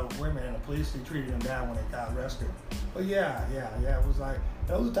raped a lot of women and the police, they treated him down when they got arrested. But yeah, it was like,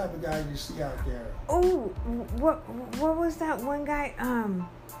 those are the type of guys you see out there. Oh, what was that one guy?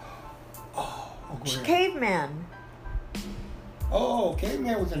 Caveman. Oh,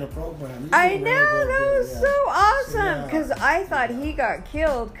 Caveman was in the program. I know, that was so awesome. Because I thought he got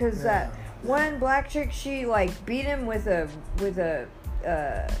killed because that one black chick, she like beat him with a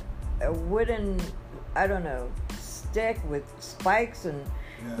wooden, I don't know, stick with spikes, and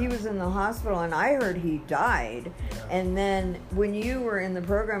he was in the hospital, and I heard he died. And then when you were in the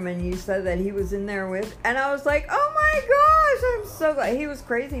program and you said that he was in there with, and I was like, oh my gosh, I'm so glad. He was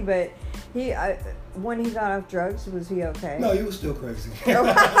crazy, but when he got off drugs, was he okay? No, he was still crazy.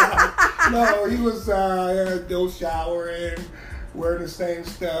 No, he was still showering, wearing the same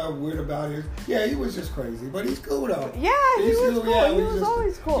stuff, weird about it. Yeah, he was just crazy, but he's cool though. Yeah, he was cool. Yeah, he was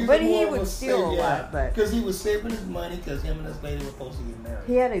always cool, but he would steal a lot. But because he was saving his money, because him and this lady were supposed to get married.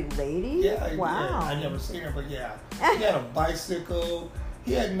 He had a lady? Yeah. Wow. Yeah, I never seen her, but yeah, he had a bicycle.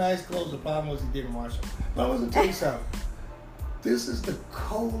 He had nice clothes. The problem was he didn't wash them. But I was gonna tell you something. This is the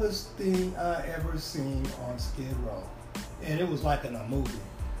coolest thing I ever seen on Skid Row, and it was like in a movie.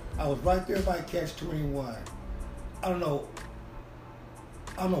 I was right there by Catch 21. I don't know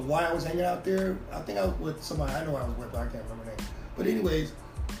why I was hanging out there. I think I was with somebody I know I was with, but I can't remember their name. But anyways,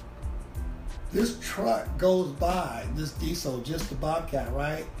 this truck goes by, this diesel, just the Bobcat,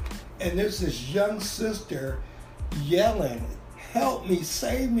 right? And there's this young sister yelling, help me,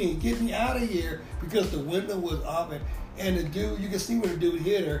 save me, get me out of here, because the window was open. And the dude, you can see where the dude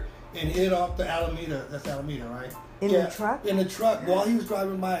hit her and hit off the Alameda. That's Alameda, right? The truck? In the truck, while he was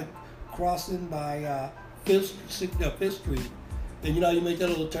driving by, crossing by Fifth Street. And you know you make that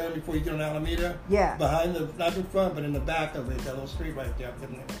little turn before you get on Alameda? Yeah. Behind not in front, but in the back of it, that little street right there.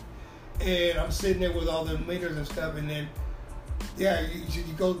 And I'm sitting there with all the meters and stuff, and then, she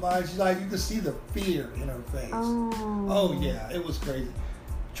goes by, and she's like, you can see the fear in her face. Oh yeah, it was crazy.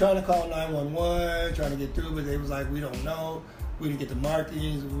 Trying to call 911, trying to get through, but they was like, we don't know. We didn't get the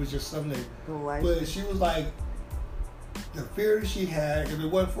markings. It was just something. But she was like, the fear that she had, if it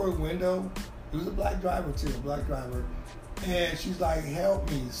wasn't for a window, it was a black driver too, and she's like, help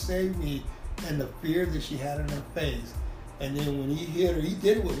me, save me, and the fear that she had in her face. And then when he hit her, he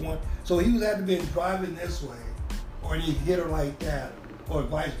did it with one, so he was had to been driving this way, or he hit her like that, or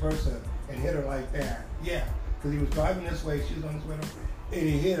vice versa, and hit her like that. Yeah, because he was driving this way, she was on this way, and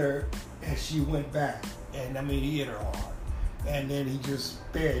he hit her, and she went back, and I mean, he hit her hard. And then he just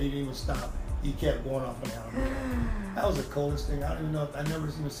sped, he didn't even stop. He kept going off an Alameda. That was the coolest thing. I don't even know, I never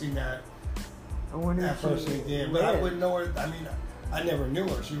even seen that person again. But I wouldn't know her. I mean, I never knew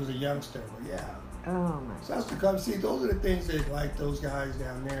her. She was a youngster, but yeah. Oh my. So that's to come see. Those are the things that, like, those guys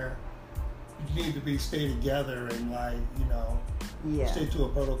down there, you need to stay together and, like, Yeah. Stick to a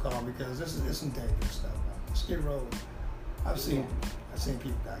protocol because this is some dangerous stuff. Skid Row. I've seen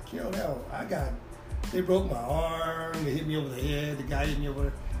people got killed. Hell, they broke my arm. They hit me over the head. The guy hit me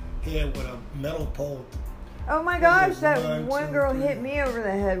over the head with a metal pole. Oh my What gosh, was it, that 1, one 2, girl 3? hit me over the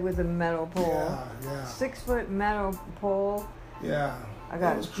head with a metal pole. Yeah. 6-foot metal pole. Yeah. I That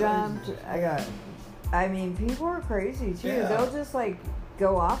got was jumped. crazy. I mean, people are crazy too. Yeah. They'll just like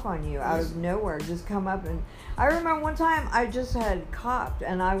go off on you out of nowhere. Just come up and. I remember one time I just had copped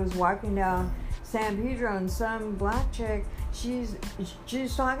and I was walking down San Pedro and some black chick, she's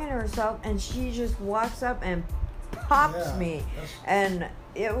talking to herself and she just walks up and pops me. And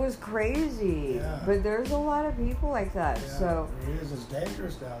it was crazy. Yeah. But there's a lot of people like that. Yeah, So it is. It's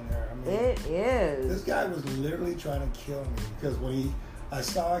dangerous down there. I mean, it is. this guy was literally trying to kill me because when I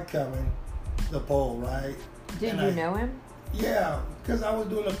saw it coming, the pole, right? Did And you I- know him? Yeah, because I was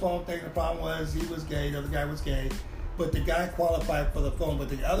doing the phone thing. The problem was he was gay, the other guy was gay, but the guy qualified for the phone. But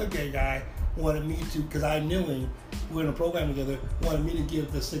the other gay guy wanted me to, because I knew him, we were in a program together, wanted me to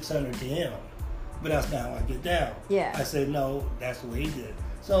give the 600 to him. But that's not how I get down. Yeah. I said, no, that's the way he did.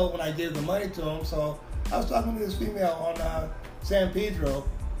 So when I gave the money to him, so I was talking to this female on San Pedro,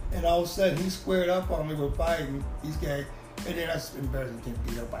 and all of a sudden he squared up on me. We're fighting. He's gay. And then that's embarrassing to get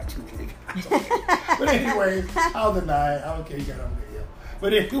beat up by 2 gay guys. But anyways, I'll deny it. I don't care. You got it on video.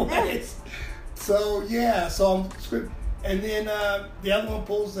 But anyways, so yeah, so I'm script. And then the other one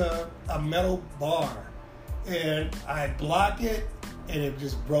pulls a metal bar. And I block it, and it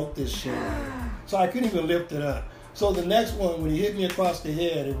just broke this shit. So I couldn't even lift it up. So the next one, when he hit me across the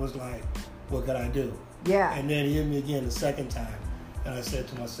head, it was like, what could I do? Yeah. And then he hit me again the second time. And I said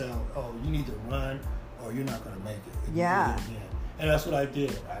to myself, oh, you need to run or you're not going to make it. If you Yeah. do it again. And that's what I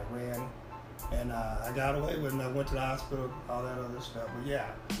did. I ran and I got away with it. And I went to the hospital, all that other stuff. But yeah.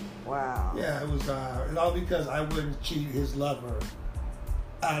 Wow. Yeah, it was all because I wouldn't cheat his lover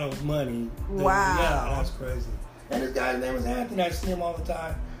out of money. Wow. Yeah, that's crazy. And this guy's name was Anthony. I see him all the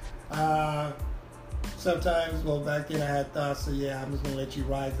time. Sometimes, well, back then I had thoughts, so yeah, I'm just going to let you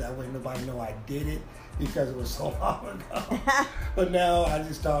ride that way. Nobody know I did it because it was so long ago. But now I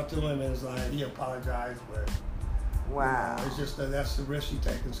just talked to him and it's like, he apologized, but Wow. it's just that's the risk you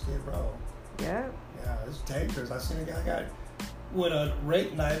take in Skid Row. Yep. Yeah, it's dangerous. I seen a guy got with a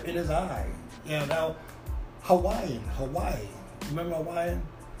rape knife in his eye. Yeah, now, Hawaii. Remember Hawaiian?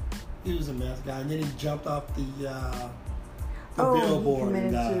 He was a meth guy, and then he jumped off the billboard. He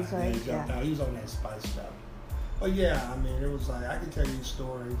committed and suicide. he jumped Yeah. out. He was on that spice stuff. But yeah, I mean, it was like, I could tell you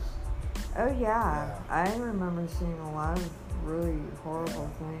stories. Oh yeah. Yeah. I remember seeing a lot of really horrible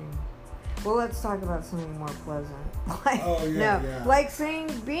things. Well, let's talk about something more pleasant. Like, Oh, yeah, yeah. like seeing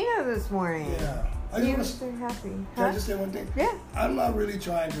Bino this morning. Yeah. You were so happy. Can Huh? I just say one thing? Yeah. I'm not really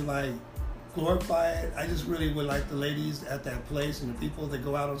trying to like glorify it. I just really would like the ladies at that place and the people that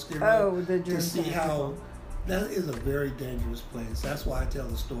go out on Skid Row Oh, the to Dream see Center how people. that is a very dangerous place. That's why I tell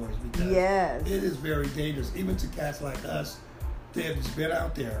the stories because Yes. it is very dangerous, even to cats like us. They've just been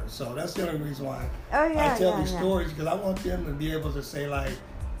out there, so that's the only reason why Oh yeah. I tell yeah, these yeah. stories because I want them to be able to say like,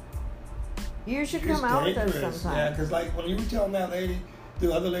 You should it's come out with us dangerous. sometime. Yeah, because like when you were telling that lady,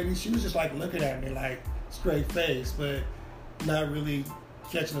 the other lady, she was just like looking at me like straight face, but not really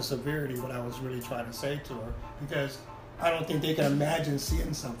catching the severity of what I was really trying to say to her because I don't think they can imagine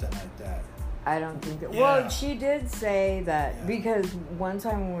seeing something like that. I don't think that. Yeah. Well, she did say that Yeah. because one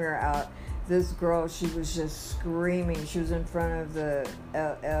time when we were out, this girl, she was just screaming. She was in front of the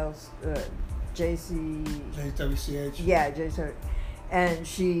JC. JWCH. Yeah, JC. And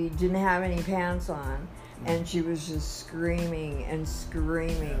she didn't have any pants on. And she was just screaming and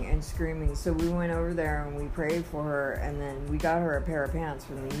screaming and screaming. So we went over there and we prayed for her. And then we got her a pair of pants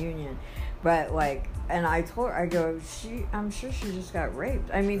from the union. But like, and I told her, I go, I'm sure she just got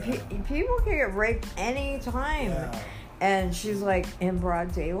raped. I mean, people can get raped any time. Yeah. And she's like, in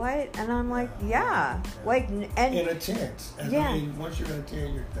broad daylight? And I'm like, yeah. Like, and In a tent. And Yeah. I mean, once you're in a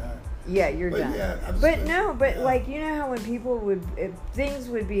tent, you're done. yeah, you're But done. yeah, But no, but yeah. like, you know how when people would, if things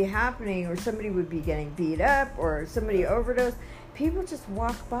would be happening or somebody would be getting beat up or somebody overdosed, people just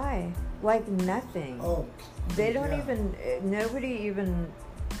walk by like nothing. Oh. They don't yeah. even, nobody even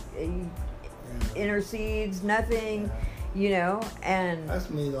intercedes, nothing, Yeah. you know, and That's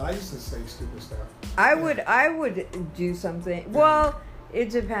me though. I used to say stupid stuff. I would do something. Well, it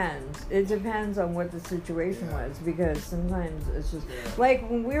depends. It depends on what the situation Yeah. was because sometimes it's just Yeah. like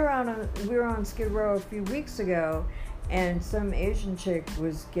when we were on Skid Row a few weeks ago, and some Asian chick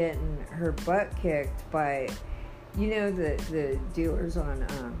was getting her butt kicked by, you know, the dealers on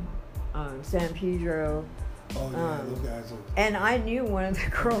San Pedro, Oh yeah, those guys are. and I knew one of the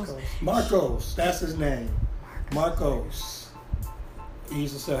girls. Marcos, that's his name. Marcos. He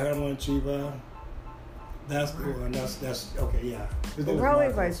used to sell heroin in Chiba. That's the one. That's okay. Yeah. His name was Probably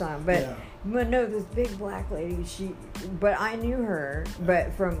if Marco. I saw him, but Yeah. but no, this big black lady. But I knew her,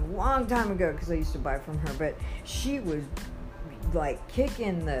 but from a long time ago because I used to buy from her. But she was like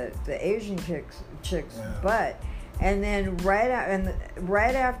kicking the Asian chicks Yeah. butt, and then right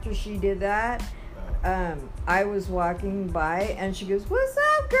after she did that. I was walking by and she goes, "What's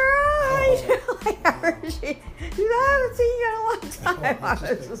up, girl?" Oh. Like, I haven't seen you in a long time. I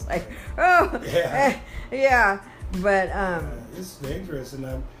was just like, "Oh, Yeah. yeah." But It's dangerous,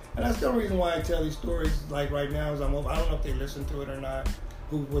 and that's the reason why I tell these stories. Like right now, is I don't know if they listen to it or not,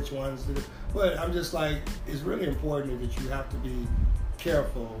 which ones do. But I'm just like, it's really important that you have to be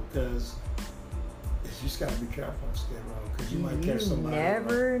careful because you just got to be careful on Skid Row because you might catch somebody.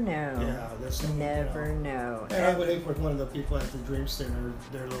 Never know. Yeah, there's some. Never know. And I would hate for one of the people at the Dream Center,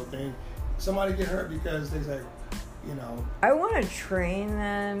 their little thing, somebody get hurt because they say, I want to train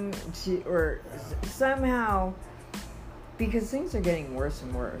them somehow, because things are getting worse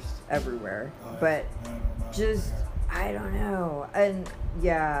and worse everywhere. But just, I don't know. And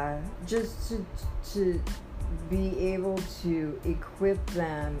yeah, just to be able to equip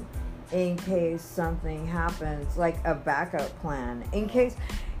them in case something happens, like a backup plan. In case,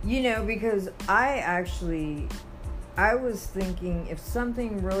 because I was thinking if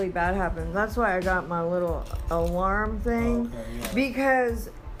something really bad happens, that's why I got my little alarm thing. Okay, yeah.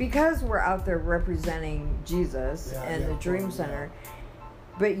 Because we're out there representing Jesus and the Dream Center.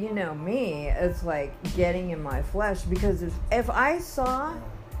 But me, it's like getting in my flesh, because if I saw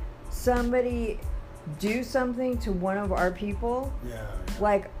somebody do something to one of our people,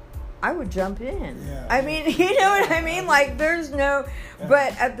 like, I would jump in. Yeah. I mean, you know what I mean? Like, there's no...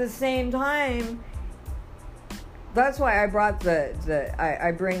 But at the same time, that's why I brought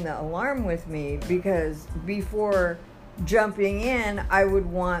I bring the alarm with me, because before jumping in, I would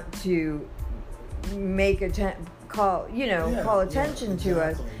want to make call attention to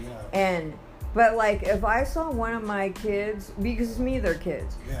us. But like, if I saw one of my kids, because to me they're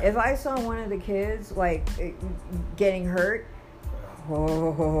kids, if I saw one of the kids like getting hurt,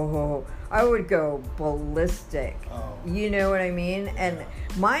 I would go ballistic. You know what I mean? And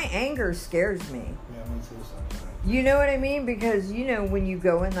my anger scares me. Yeah, me too sometimes. You know what I mean? Because when you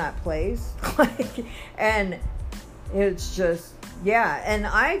go in that place, like, and it's just, and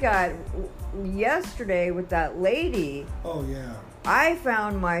I got yesterday with that lady. Oh yeah. I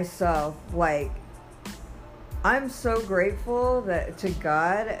found myself like, I'm so grateful to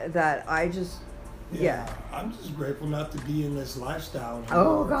God that I just. Yeah. I'm just grateful not to be in this lifestyle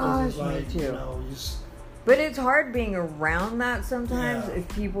Oh anymore, 'cause gosh, it's like, me too. But But it's hard being around that sometimes if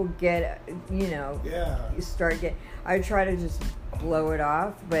people get, you start getting. I try to just blow it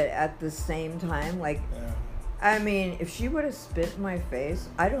off, but at the same time, like, I mean, if she would have spit in my face,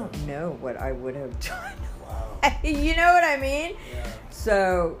 I don't know what I would have done. Wow. You know what I mean? Yeah.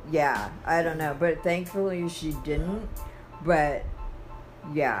 So, I don't know. But thankfully she didn't. But,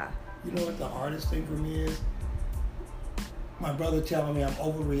 You know what the hardest thing for me is? My brother telling me I'm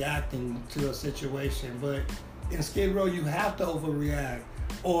overreacting to a situation, but in Skid Row you have to overreact,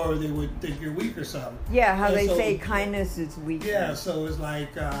 or they would think you're weak or something. Yeah, how And they so, say kindness is weakness. Yeah, so it's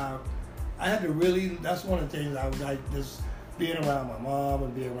like I had to really. That's one of the things I was like, just being around my mom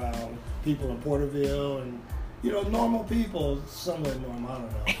and being around people in Porterville and normal people, somewhat normal. I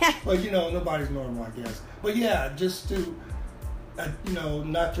don't know, but nobody's normal, I guess. But yeah, just to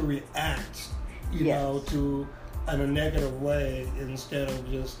not to react, to in a negative way instead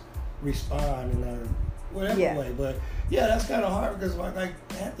of just respond in a whatever way. But that's kind of hard because like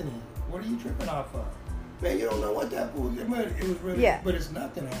Anthony, what are you tripping off of? Man, you don't know what that was. It was really, but it's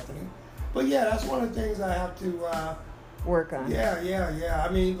nothing, Anthony. But that's one of the things I have to work on. Yeah.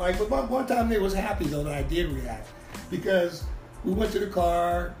 I mean, like one time they was happy though that I did react because we went to the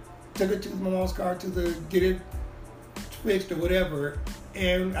car, took it to my mom's car to get it fixed or whatever,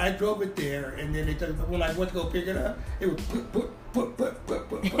 and I drove it there, and then when I went to go pick it up, it was put,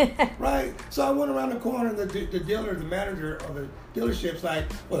 right? So I went around the corner, and the dealer, the manager of the dealership's like,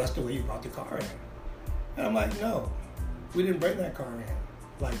 well, that's the way you brought the car in. And I'm like, no, we didn't bring that car in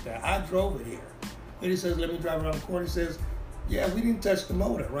like that. I drove it here. And he says, let me drive around the corner. He says, we didn't touch the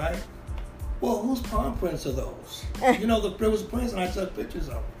motor, right? Well, whose palm prints are those? There was prints, and I took pictures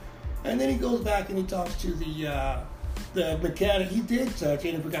of them. And then he goes back and he talks to the mechanic. He did touch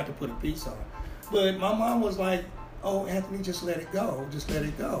it and forgot to put a piece on. But my mom was like, oh, Anthony, just let it go. Just let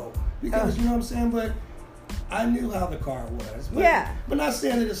it go. Because, you know what I'm saying? But I knew how the car was. But, But not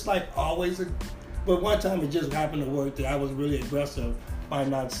saying that it's like always. But one time it just happened to work that I was really aggressive by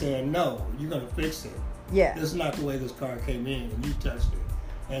not saying, no, you're going to fix it. Yeah. This is not the way this car came in, and you touched it.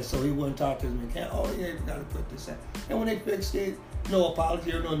 And so he wouldn't talk to his mechanic. Oh, yeah, you got to put this in. And when they fixed it, no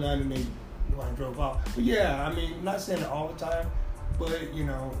apology or no nothing, and I drove off. But yeah, I mean, I'm not saying it all the time, but, you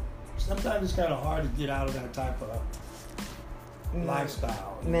know, sometimes it's kind of hard to get out of that type of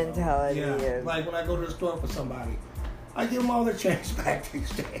lifestyle. Mentality. Yeah, Of... like when I go to the store for somebody, I give them all their change back these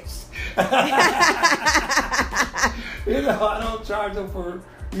days. You know, I don't charge them for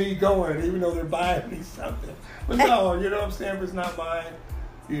me going, even though they're buying me something. But no, you know what I'm saying? If it's not mine,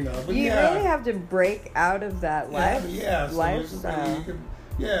 you know. But you yeah, really have to break out of that lifestyle.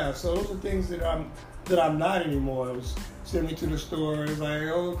 So those are things that I'm not anymore. It was send me to the store. It's like,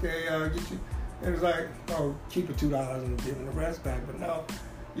 okay, get you. And it's like, oh, keep the $2 and give them the rest back. But no,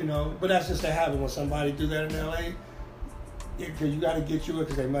 you know. But that's just a habit when somebody do that in LA. Because you got to get you it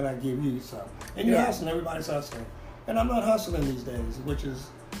because they might not give you something. And you're hustling. Everybody's hustling. And I'm not hustling these days, which is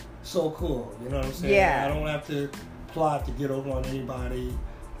so cool. You know what I'm saying? Yeah. I don't have to plot to get over on anybody.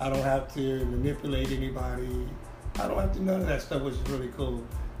 I don't have to manipulate anybody. I don't have to none of that stuff, which is really cool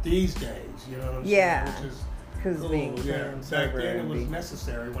these days. You know what I'm saying? Which is because cool. being Back then it was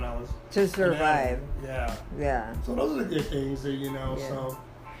necessary when I was to survive. Yeah. So those are the good things that, you know. Yeah. So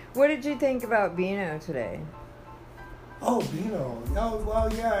what did you think about Bino today? Oh, Bino. Oh,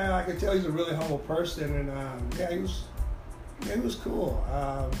 well, yeah. I could tell he's a really humble person, and he was cool.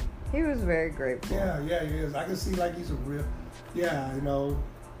 He was very grateful. Yeah, he is. I can see like he's a real. Yeah, you know.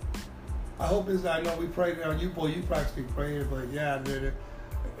 I hope I know we prayed on you, boy. You practically prayed, but yeah,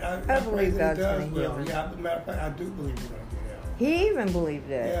 I believe that's does going to well. heal. Yeah, as a matter of fact, I do believe he's going to get out. He even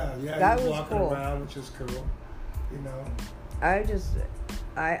believed it. Yeah. That he's was walking cool. around, which is cool. You know.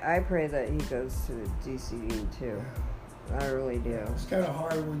 I pray that he goes to the DCU too. Yeah. I really do. It's kind of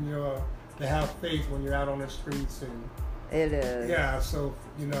hard when you're to have faith when you're out on the streets and. It is. Yeah, so,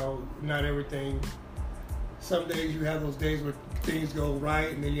 you know, not everything. Some days you have those days where things go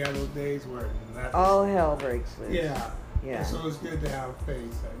right, and then you have those days where all hell breaks loose. Yeah. And so it's good to have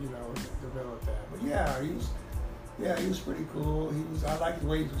faith, you know, develop that. But yeah, he was pretty cool. I like the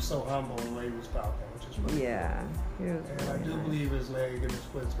way he was so humble, the way he was talking, which is really cool. He was and I do believe his leg and his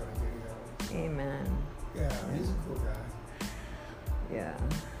foot's gonna get healed. Amen. Yeah, he's a cool guy. Yeah.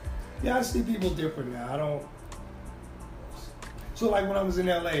 Yeah, I see people different now. I don't. So like when I was in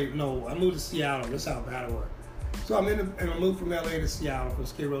LA, I moved to Seattle. That's how bad it was. So I moved from LA to Seattle, from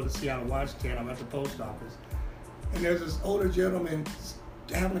Skid Row to Seattle, Washington. I'm at the post office. And there's this older gentleman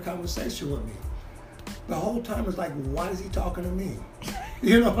having a conversation with me. The whole time it's like, why is he talking to me?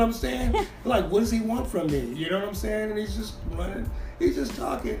 You know what I'm saying? Like, what does he want from me? You know what I'm saying? And he's just running. He's just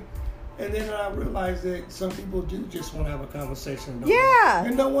talking. And then I realized that some people do just want to have a conversation.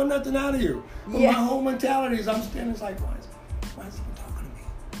 And don't want nothing out of you. But my whole mentality is I'm standing, it's like, why is he talking to me?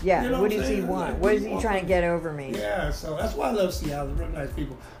 Yeah, you know what does he want? What is he trying to get over me? Yeah, so that's why I love Seattle. They're really nice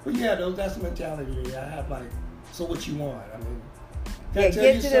people. But yeah, that's the mentality I have. Like, so what you want? I mean,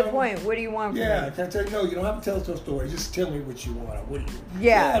 get to the point. What do you want from me? Yeah, can I tell you? No, you don't have to tell us your story. Just tell me what you want. What do you?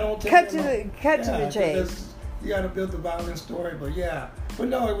 Don't cut to the chase. You got to build the violent story, but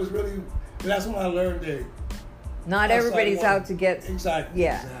no, it was really. That's when I learned that. Not everybody's out to get. Exactly.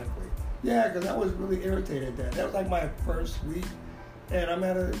 Exactly. Yeah, because I was really irritated at that. That was like my first week. And I'm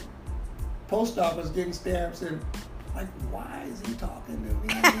at a post office getting stamps and like, why is he talking to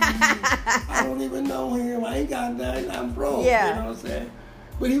me? I don't even know him. I ain't got nothing. I'm broke. Yeah. You know what I'm saying?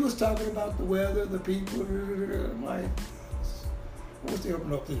 But he was talking about the weather, the people. I'm like, I wish they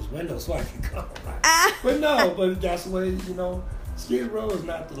open up these windows so I can come. But no, but that's the way, you know, Skid Row is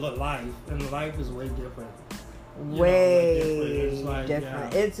not the life. And the life is way different. Way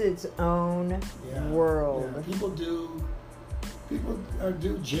different. It's its own world. Yeah. People do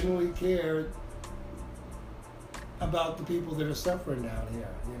genuinely care about the people that are suffering down here,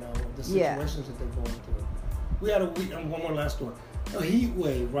 you know, the situations that they're going through. We had a week, and one more last story. A heat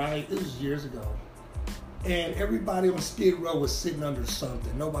wave, right? This was years ago. And everybody on Skid Row was sitting under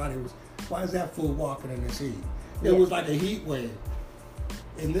something. Nobody was, why is that fool walking in this heat? It was like a heat wave.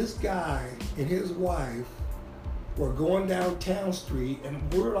 And this guy and his wife were going down Town Street,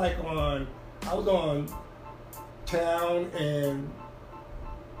 and we're like I was on Town and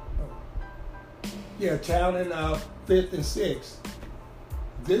 5th and 6th.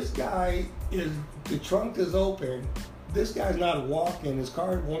 This guy the trunk is open. This guy's not walking. His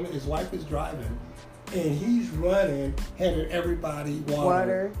wife is driving, and he's running, handing everybody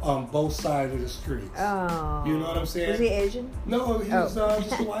water on both sides of the streets. Oh, you know what I'm saying? Was he Asian? No, he was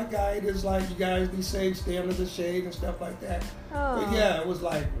just a white guy. Just like, you guys be safe, stay under the shade and stuff like that. Oh. But yeah, it was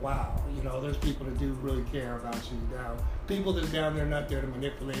like, wow. You know, there's people that do really care about you now. People that's down there not there to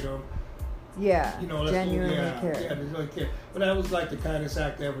manipulate them. Yeah, You know, genuinely yeah, care. yeah, they really care. But that was like the kindest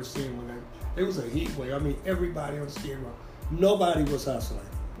act I ever seen. It was a heat wave. I mean, everybody on Skid Row, nobody was hustling.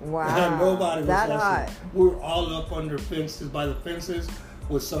 Wow, Nobody was that hustling. hot. We were all up under fences, by the fences,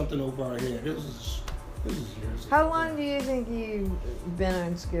 with something over our head. It was years How ago. long do you think you've been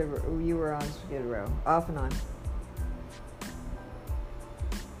on Skid Row? You were on Skid Row, off and on.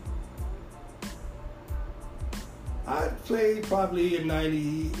 I played probably in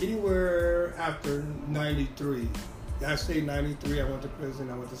 90, anywhere after 93. I stayed 93. I went to prison.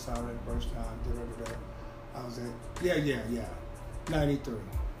 I went to Solid first time. I was at, yeah. 93.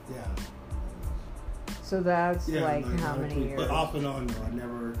 Yeah. So that's Yeah, like how 93. many years? But off and on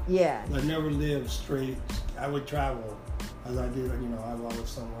though. Yeah. I never lived straight. I would travel as I did, I was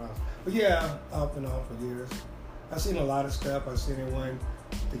somewhere else. But yeah, off and on for years. I've seen a lot of stuff. I've seen it when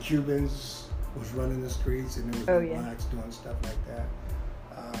the Cubans was running the streets and there was the blacks doing stuff like that.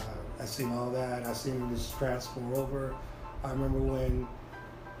 I seen all that. I seen this transfer over. I remember when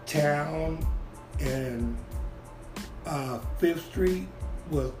Town and 5th Street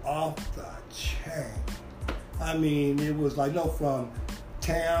was off the chain. I mean, it was like, from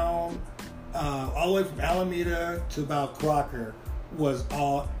Town, all the way from Alameda to about Crocker was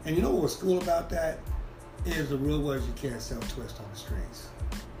all, and you know what was cool about that? Is the rule was you can't sell twist on the streets.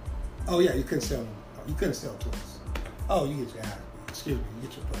 Oh yeah, you couldn't sell twist. Oh, you get your ass. Excuse me, you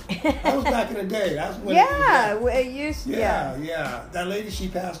get your butt. That was back in the day. That's when It used. Yeah. That lady, she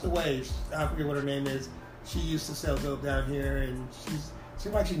passed away. I forget what her name is. She used to sell dope down here, and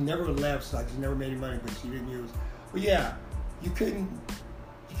seemed like she never left. So like she never made any money, but she didn't use. But yeah, you couldn't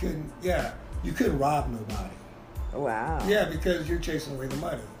rob nobody. Wow. Yeah, because you're chasing away the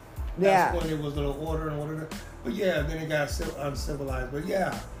money. Yeah. That's when it was a little order and whatever. But yeah, then it got uncivilized. But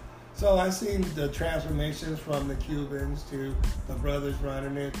yeah. So I seen the transformations from the Cubans to the brothers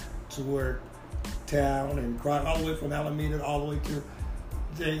running it to where Town and Croc, all the way from Alameda all the way to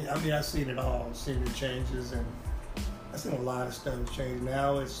I seen it all. Seen the changes, and I seen a lot of stuff change.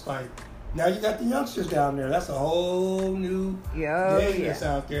 Now it's like, now you got the youngsters down there. That's a whole new game that's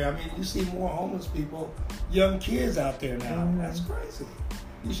out there. I mean, you see more homeless people, young kids out there now. Mm-hmm. That's crazy.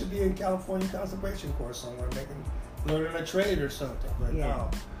 You should be in California concentration course somewhere, learning a trade or something. But no,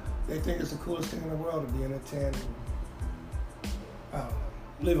 they think it's the coolest thing in the world to be in a tent and, I don't know,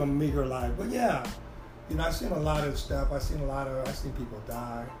 live a meager life. But yeah, I've seen a lot of stuff. I've seen people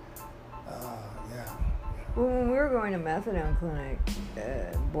die. Yeah. Well, when we were going to methadone clinic,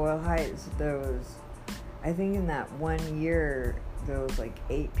 Boyle Heights, I think in that 1 year, there was like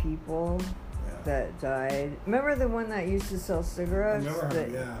 8 people that died. Remember the one that used to sell cigarettes?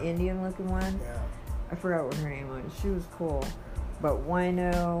 The Indian-looking one? Yeah. I forgot what her name was. She was cool. But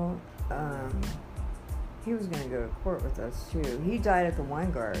Wino, he was going to go to court with us, too. He died at the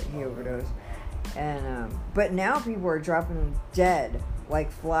Weingart. He overdosed. And but now people are dropping them dead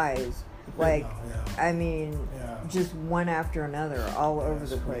like flies. Like, I mean, just one after another all over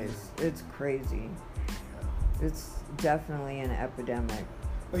the place. It's crazy. It's definitely an epidemic.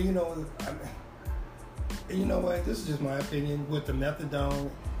 But you know what? This is just my opinion with the methadone.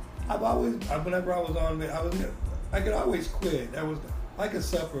 Whenever I was on it, I could always quit. I could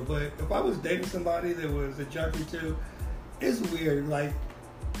suffer, but if I was dating somebody that was a junkie too, it's weird. Like,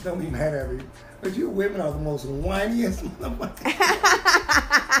 don't be mad at me, but you women are the most whiniest motherfuckers.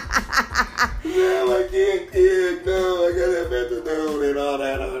 Yeah, I can't get no. I got that methadone and all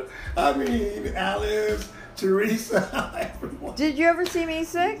that. I mean, Alice, Teresa, everyone. Did you ever see me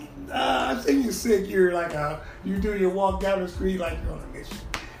sick? I've seen you sick. You're like you do your walk down the street like you're on a mission.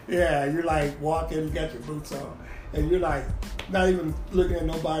 Yeah, you're like walking, you got your boots on, and you're like not even looking at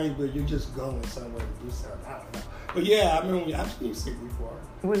nobody, but you're just going somewhere to do something. I don't know. But yeah, I mean, I've seen you sick before.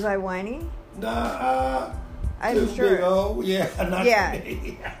 Was I whiny? Nah, I'm sure. Big O, yeah, not to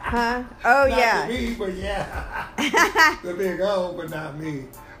me. Huh? Oh, not to me, but yeah. The big O, but not me.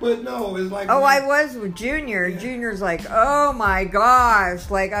 But no, it's like... Oh, I was with Junior. Yeah. Junior's like, oh my gosh.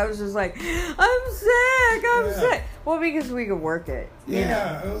 Like, I was just like, I'm sick. Well, because we could work it.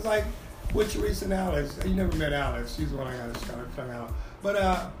 Yeah, it was like with Teresa and Alice. You never met Alice. She's the one I got to start out.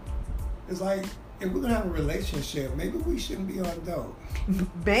 But it's like, if we're going to have a relationship, maybe we shouldn't be on dope.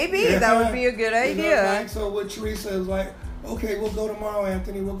 Maybe. That would be a good idea. Like, so with Teresa, is like, okay, we'll go tomorrow,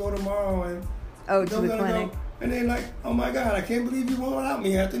 Anthony. We'll go tomorrow. And to the clinic. Go. And then like, oh my God, I can't believe you went without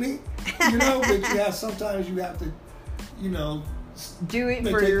me, Anthony. But sometimes you have to, do it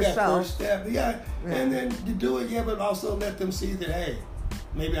for yourself. That first step. Yeah. And then you do it, but also let them see that, hey,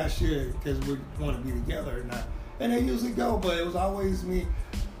 maybe I should because we want to be together or not. And they usually go, but it was always me.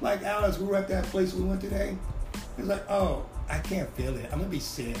 Like Alice, we were at that place we went today. It's like, oh, I can't feel it. I'm going to be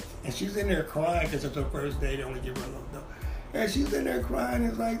sick. And she's in there crying because it's her first day. They only give her a little bit. And she's in there crying.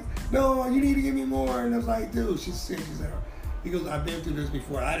 It's like, no, you need to give me more. And it's like, dude, she's sick. She's there. He goes, I've been through this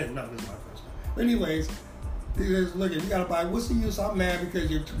before. I didn't know this was my first time. But anyways, he says, look, you got to buy. What's the use? I'm mad because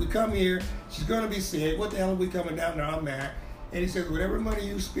we come here. She's going to be sick. What the hell are we coming down there? I'm mad. And he says, whatever money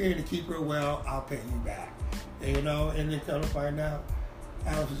you spend to keep her well, I'll pay you back. And, you know, and then come to find out,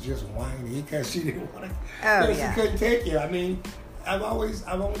 Alice was just whiny because she didn't want to. Oh, yeah. She couldn't take it. I mean, I've only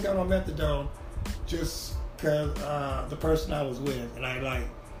gone on methadone just because the person I was with, and I like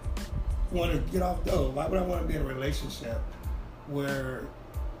want to get off dope. Why would I want to be in a relationship where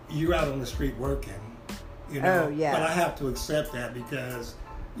you're out on the street working? You know, Oh, yeah. But I have to accept that because,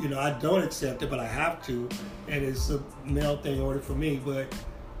 you know, I don't accept it, but I have to, and it's a male thing order for me. But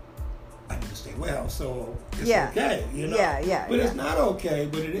I need to stay well, so it's okay, you know. Yeah. But it's not okay,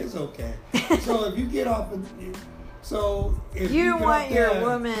 but it is okay. So if you get off, so if You you don't get want off your there,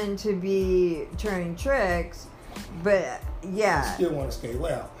 woman to be turning tricks, but I yeah. still want to stay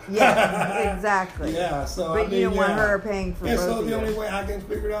well. Yeah, exactly. Yeah, so But I mean, you don't want yeah. her paying for And both so of the you. only way I can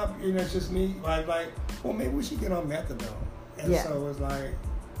figure it out, you know, it's just me. Like, well, maybe we should get on methadone. And Yeah. so it's like,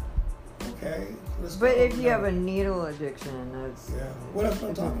 okay, let's But go. if you have a needle addiction, that's yeah. Well, that's what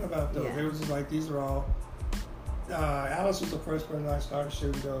I'm talking about, though. Yeah. They were just like, these are all. Alice was the first person I started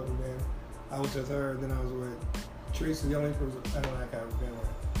shooting dope, and then I was with her, and then I was with Teresa, the only person I don't like I've been with.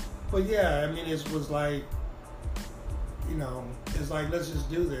 But yeah, I mean, it was like, you know, it's like, let's just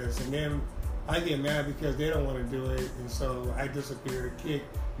do this. And then I get mad because they don't want to do it, and so I disappear, kick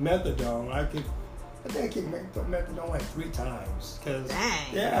methadone. I think I kicked methadone like 3 times. dang.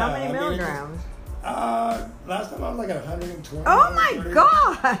 Yeah, How many I mean, milligrams? Last time I was like at 120. Oh my 130.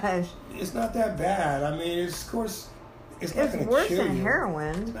 gosh! It's not that bad. I mean, it's, of course, it's not It's going to worse kill than you.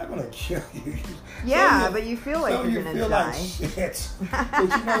 heroin. It's not going to kill you. Yeah, So but you feel like so you're you gonna feel die. like shit. But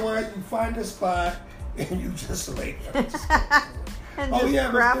you know what? You find a spot and you just lay there. And Oh just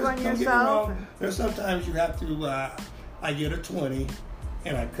yeah, crap but on don't get me yourself. wrong. There's sometimes you have to. I get a 20,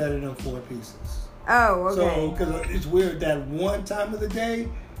 and I cut it in 4 pieces. Oh, okay. So because it's weird that one time of the day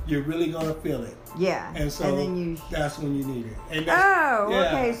you're really gonna feel it, yeah. and so then you. that's when you need it. And Oh,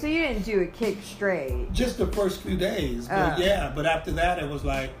 yeah. okay. So you didn't do a kick straight. Just the first few days, but Oh. yeah. But after that, it was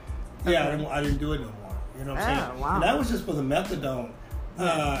like, yeah, Okay. I didn't do it no more. You know what I'm saying? Oh, wow. And that was just for the methadone.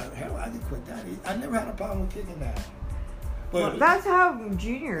 Hell, I did quit that. I never had a problem with kicking that. But Well, that's how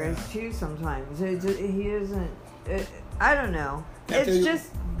Junior is too. Sometimes he doesn't. I don't know. Can I tell It's you-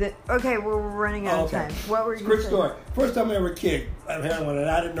 just that. Okay, we're running out of time. What were you? Quick saying? story. First time I ever kicked heroin, and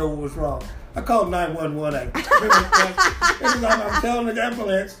I didn't know what was wrong. I called 911. I'm telling the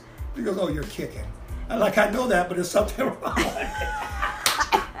ambulance. He goes, "Oh, you're kicking." I'm like, I know that, but there's something wrong.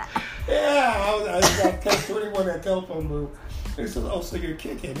 Yeah, I was text 21 that telephone booth. He says, "Oh, so you're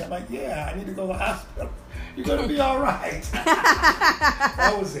kicking?" I'm like, "Yeah, I need to go to the hospital. You're gonna be all right."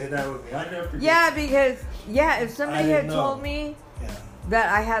 That was it. I never forget. Yeah, because if somebody didn't had know. told me Yeah.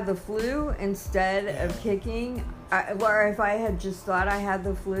 that I had the flu instead of kicking, or if I had just thought I had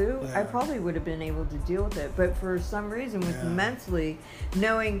the flu, I Yeah. probably would have been able to deal with it. But for some reason, with Yeah. mentally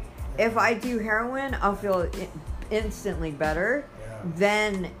knowing if I do heroin, I'll feel instantly better. Yeah.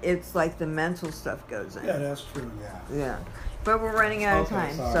 Then it's like the mental stuff goes in. Yeah, that's true. Yeah. Yeah. But we're running out of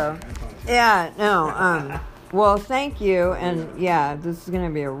time, sorry. so I thought you- yeah, no. Well, thank you, and yeah, this is going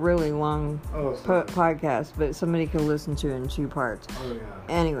to be a really long Oh, sorry. podcast, but somebody could listen to it in 2 parts. Oh yeah.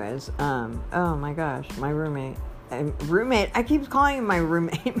 Anyways, oh my gosh, my roommate. I keep calling him my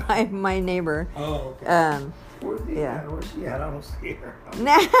roommate, my neighbor. Oh, okay. Where's he yeah. at? Where's she at? I don't see her.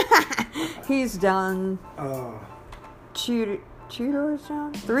 He's down Oh. 2 doors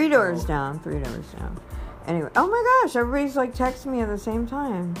down? 3 doors down. 3 doors down. Anyway, oh my gosh, everybody's like texting me at the same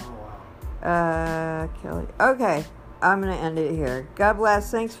time. Oh, wow. Kelly. Okay, I'm going to end it here. God bless.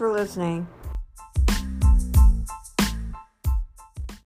 Thanks for listening.